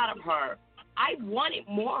inside of her, I wanted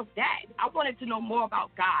more of that. I wanted to know more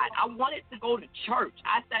about God. I wanted to go to church.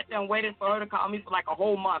 I sat there and waited for her to call me for like a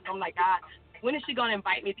whole month. I'm like, God, when is she going to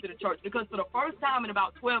invite me to the church? Because for the first time in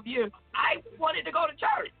about 12 years, I wanted to go to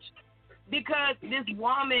church. Because this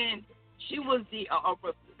woman, she was a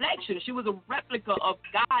reflection. She was a replica of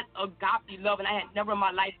God's agape love, and I had never in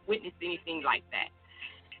my life witnessed anything like that.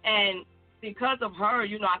 And because of her,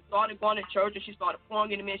 I started going to church, and she started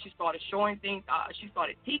pouring into me, and she started showing things. She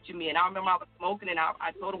started teaching me. And I remember I was smoking, and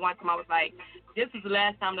I told her one time, I was like, this is the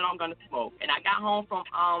last time that I'm going to smoke. And I got home from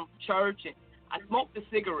church, and I smoked a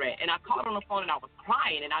cigarette, and I called her on the phone, and I was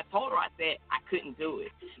crying, and I told her, I said, I couldn't do it.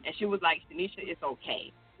 And she was like, Shaneisha, it's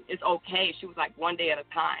okay. It's okay. She was like, one day at a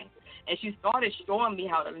time. And she started showing me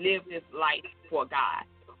how to live this life for God.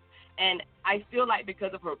 And I feel like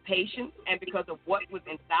because of her patience, and because of what was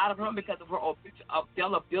inside of her, because of her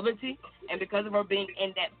availability, and because of her being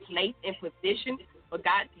in that place and position for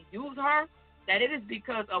God to use her, that it is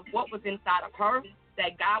because of what was inside of her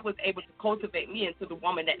that God was able to cultivate me into the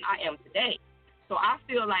woman that I am today. So I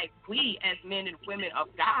feel like we as men and women of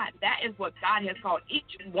God, that is what God has called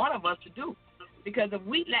each one of us to do. Because if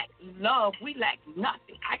we lack love, we lack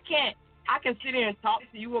nothing. I can sit here and talk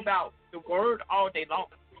to you about the word all day long.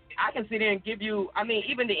 I can sit here and give you,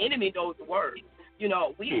 even the enemy knows the word.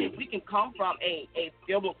 We can come from a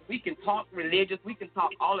biblical, we can talk religious, we can talk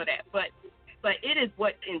all of that. But it is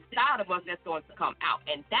what inside of us that's going to come out.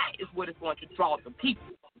 And that is what is going to draw the people.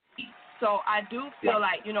 So I do feel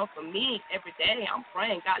like, for me, every day I'm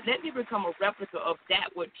praying, God, let me become a replica of that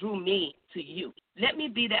what drew me to you. Let me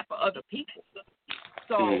be that for other people.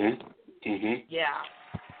 So, yeah.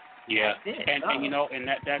 Yeah, and and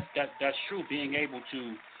that's true. Being able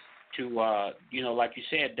to like you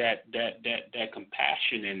said, that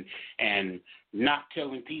compassion and not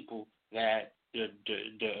telling people that the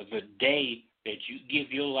day that you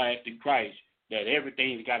give your life to Christ, that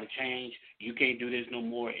everything's got to change. You can't do this no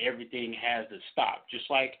more. Everything has to stop. Just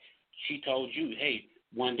like she told you, hey,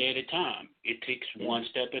 one day at a time. It takes one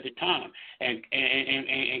step at a time. And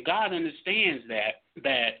God understands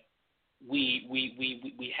that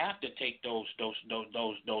we have to take those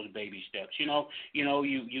baby steps.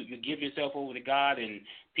 You give yourself over to God, and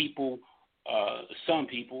people some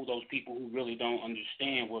people, those people who really don't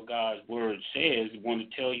understand what God's word says, want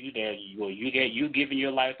to tell you that you giving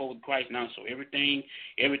your life over to Christ now, so everything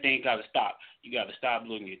got to stop. You got to stop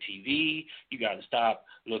looking at TV. You got to stop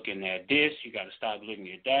looking at this. You got to stop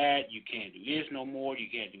looking at that. You can't do this no more. You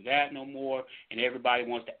can't do that no more. And everybody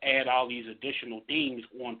wants to add all these additional things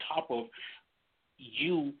on top of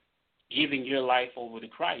you giving your life over to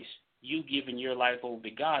Christ. You giving your life over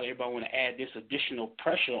to God. Everybody want to add this additional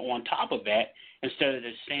pressure on top of that instead of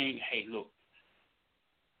just saying, hey, look,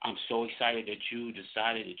 I'm so excited that you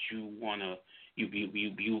decided that you want to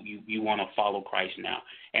you want to follow Christ now.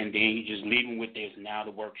 And then you just leave them with this. Now the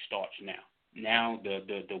work starts now. Now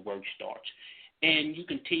the work starts. And you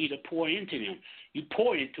continue to pour into them. You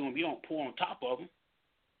pour into them. You don't pour on top of them.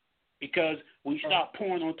 Because when you start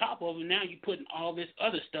pouring on top of them, now you're putting all this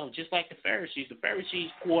other stuff, just like the Pharisees. The Pharisees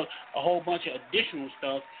poured a whole bunch of additional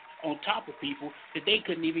stuff on top of people that they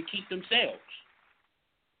couldn't even keep themselves.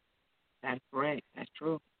 That's correct. That's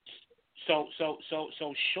true. So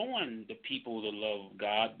showing the people the love of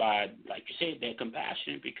God by, like you said, that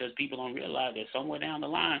compassion, because people don't realize that somewhere down the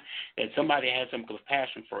line that somebody had some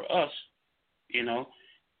compassion for us, you know.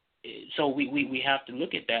 So we have to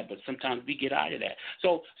look at that, but sometimes we get out of that.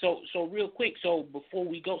 So real quick, so before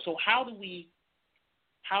we go, so how do we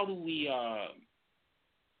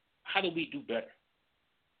do better?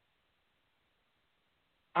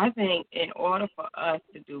 I think in order for us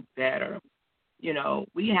to do better, you know,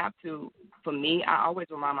 we have to, for me, I always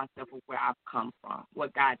remind myself of where I've come from,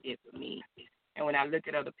 what God did for me. And when I look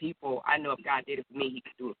at other people, I know if God did it for me, he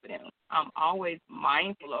could do it for them. I'm always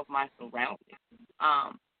mindful of my surroundings.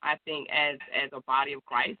 I think as a body of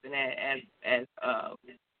Christ and as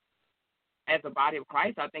a body of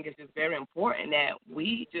Christ, I think it's just very important that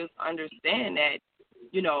we just understand that,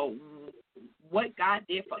 you know, what God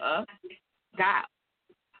did for us, God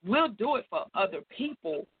will do it for other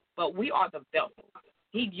people, but we are the vessels.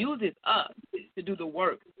 He uses us to do the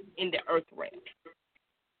work in the earth realm.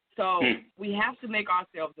 So we have to make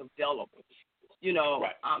ourselves available. You know,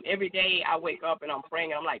 every day I wake up and I'm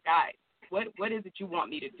praying and I'm like, God, what is it you want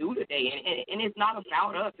me to do today? And it's not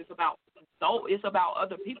about us. It's about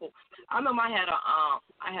other people. I remember I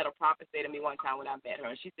had a prophet say to me one time when I met her,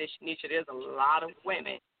 and she said, Shaneisha, there's a lot of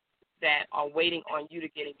women that are waiting on you to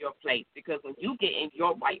get in your place, because when you get in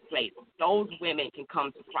your right place, those women can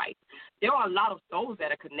come to Christ. There are a lot of souls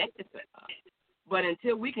that are connected to us. But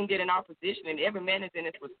until we can get in our position and every man is in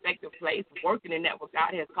his respective place working in that what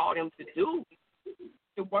God has called him to do,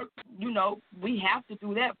 to work, you know, we have to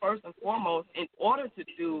do that first and foremost in order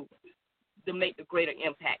to make the greater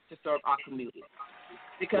impact to serve our community.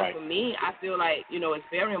 Because for me, I feel like, you know, it's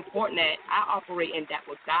very important that I operate in that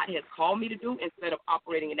what God has called me to do instead of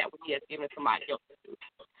operating in that what he has given somebody else to do.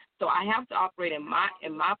 So I have to operate in my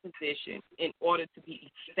position in order to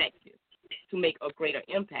be effective, to make a greater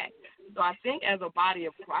impact. So I think as a body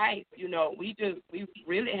of Christ, you know, we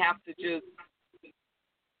really have to just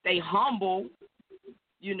stay humble,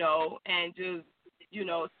 you know, and just, you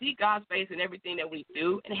know, see God's face in everything that we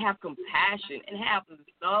do, and have compassion and have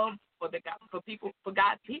love for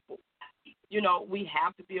God's people. You know, we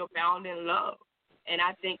have to be abound in love. And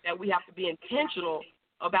I think that we have to be intentional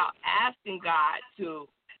about asking God to,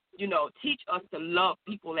 you know, teach us to love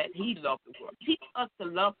people as he loved the world. Teach us to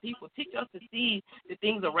love people. Teach us to see the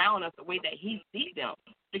things around us the way that he sees them.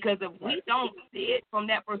 Because if we don't see it from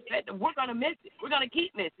that perspective, we're going to miss it. We're going to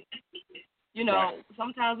keep missing it. You know,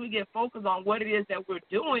 sometimes we get focused on what it is that we're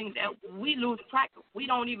doing that we lose track of. We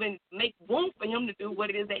don't even make room for him to do what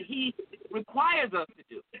it is that he requires us to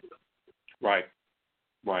do. Right.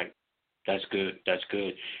 That's good.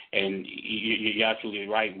 And you're absolutely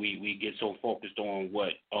right. We get so focused on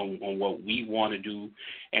what we want to do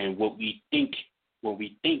and what we think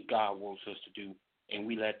God wants us to do, and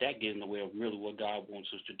we let that get in the way of really what God wants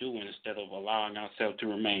us to do. And instead of allowing ourselves to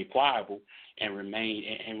remain pliable and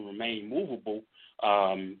remain movable,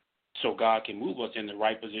 so God can move us in the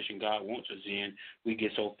right position God wants us in, we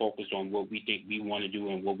get so focused on what we think we want to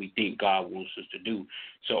do and what we think God wants us to do.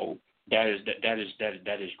 So that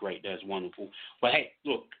is great. That's wonderful. But hey,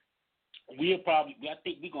 look, I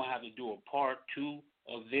think we're gonna have to do a part 2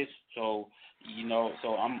 of this. So you know,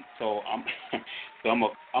 I'm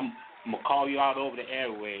gonna call you out over the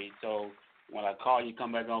airways. So when I call you,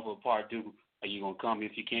 come back on for part 2. Are you gonna come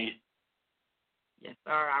if you can? Yes,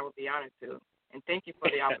 sir. I would be honored to. And thank you for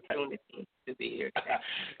the opportunity to be here today.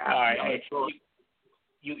 All right. Hey,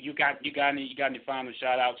 you got any final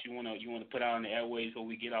shout outs you wanna put out on the airways before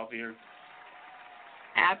we get off here?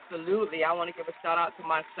 Absolutely. I want to give a shout out to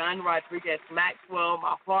my son, Rodriguez Maxwell,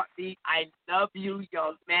 my heartbeat. I love you,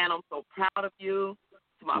 young man. I'm so proud of you.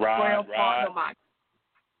 To my prayer partner,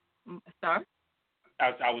 sir?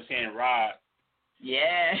 I was saying Rod.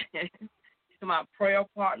 Yeah. To my prayer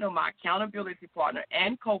partner, my accountability partner,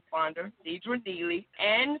 and co-founder, Deidre Neely,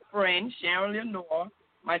 and friend, Sharon Leonore,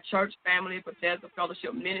 my church family, Bethesda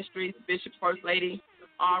Fellowship Ministries, Bishop First Lady,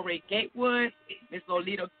 R.A. Gatewood, Ms.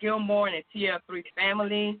 Lolita Gilmore, and the TL3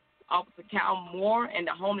 family, Officer Cal Moore, and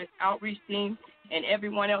the Homeless Outreach Team, and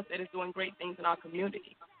everyone else that is doing great things in our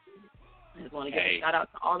community. I just want to give a shout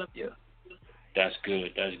out to all of you. That's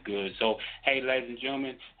good. That's good. So, hey, ladies and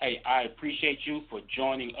gentlemen, hey, I appreciate you for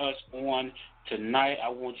joining us on tonight. I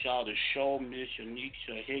want y'all to show Miss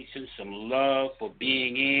Shaneisha Hickson some love for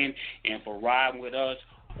being in and for riding with us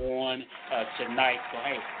on tonight. So,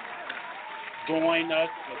 hey, join us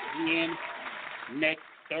again next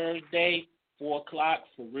Thursday, 4 o'clock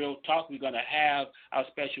for Real Talk. We're going to have our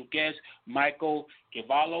special guest, Michael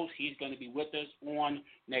Gavalos. He's going to be with us on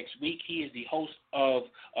next week. He is the host of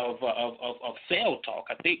Cell Talk.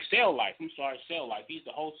 I think Cell Life. Cell Life. He's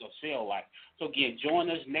the host of Cell Life. So, again,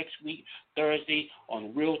 join us next week, Thursday,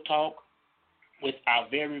 on Real Talk with our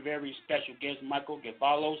very, very special guest, Michael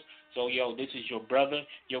Gavalos. So, this is your brother,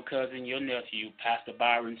 your cousin, your nephew, Pastor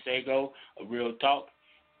Byron Sago of Real Talk.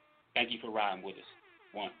 Thank you for riding with us.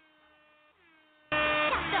 One. I'm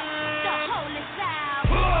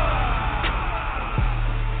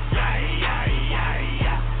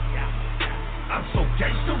so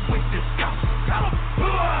gangster with this stuff.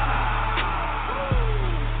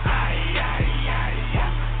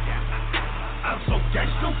 I'm so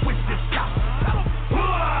gangster with this stuff.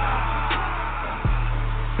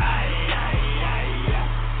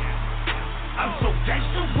 I'm so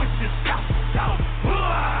gangster with this stuff.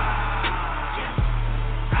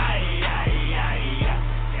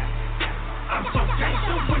 I'm so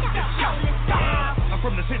gangster with this stuff. I'm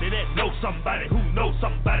from the city that knows somebody who knows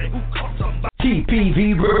somebody who caught somebody.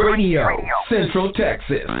 TPV Radio, Central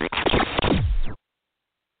Texas.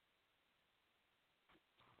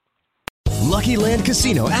 Lucky Land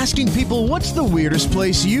Casino, asking people, what's the weirdest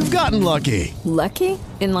place you've gotten lucky? Lucky?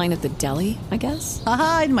 In line at the deli, I guess?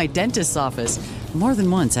 Aha, in my dentist's office. More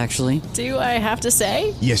than once, actually. Do I have to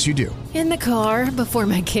say? Yes, you do. In the car before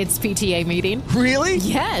my kids' PTA meeting. Really?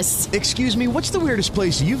 Yes. Excuse me, what's the weirdest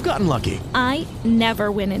place you've gotten lucky? I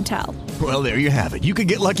never win and tell. Well, there you have it. You can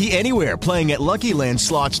get lucky anywhere, playing at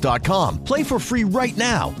LuckyLandSlots.com. Play for free right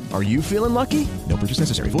now. Are you feeling lucky? No purchase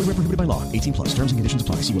necessary. Void where prohibited by law. 18 plus. Terms and conditions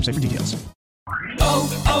apply. See website for details.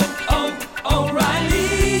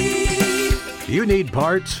 O'Reilly. You need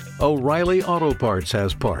parts? O'Reilly Auto Parts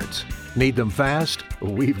has parts. Need them fast?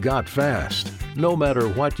 We've got fast. No matter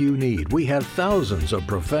what you need, we have thousands of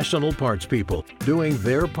professional parts people doing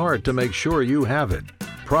their part to make sure you have it.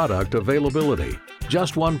 Product availability.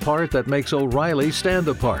 Just one part that makes O'Reilly stand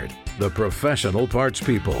apart. The professional parts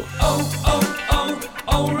people.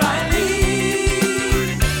 O'Reilly.